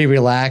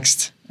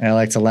relaxed, and I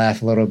like to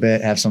laugh a little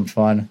bit, have some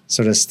fun.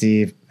 So does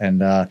Steve,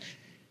 and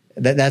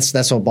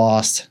that's what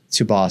Boss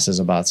to Boss is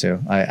about too.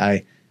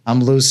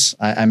 I'm loose.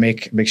 I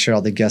make sure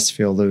all the guests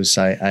feel loose.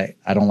 I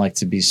don't like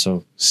to be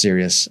so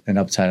serious and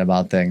uptight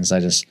about things. I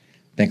just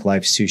think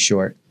life's too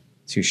short.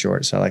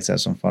 So I like to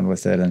have some fun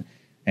with it.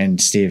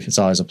 And Steve, it's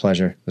always a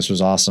pleasure. This was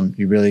awesome.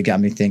 You really got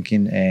me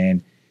thinking,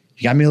 and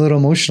you got me a little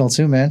emotional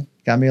too, man.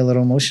 Got me a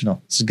little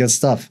emotional. This is good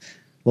stuff.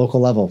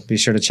 Local Level. Be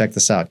sure to check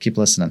this out. Keep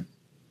listening.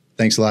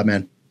 Thanks a lot,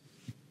 man.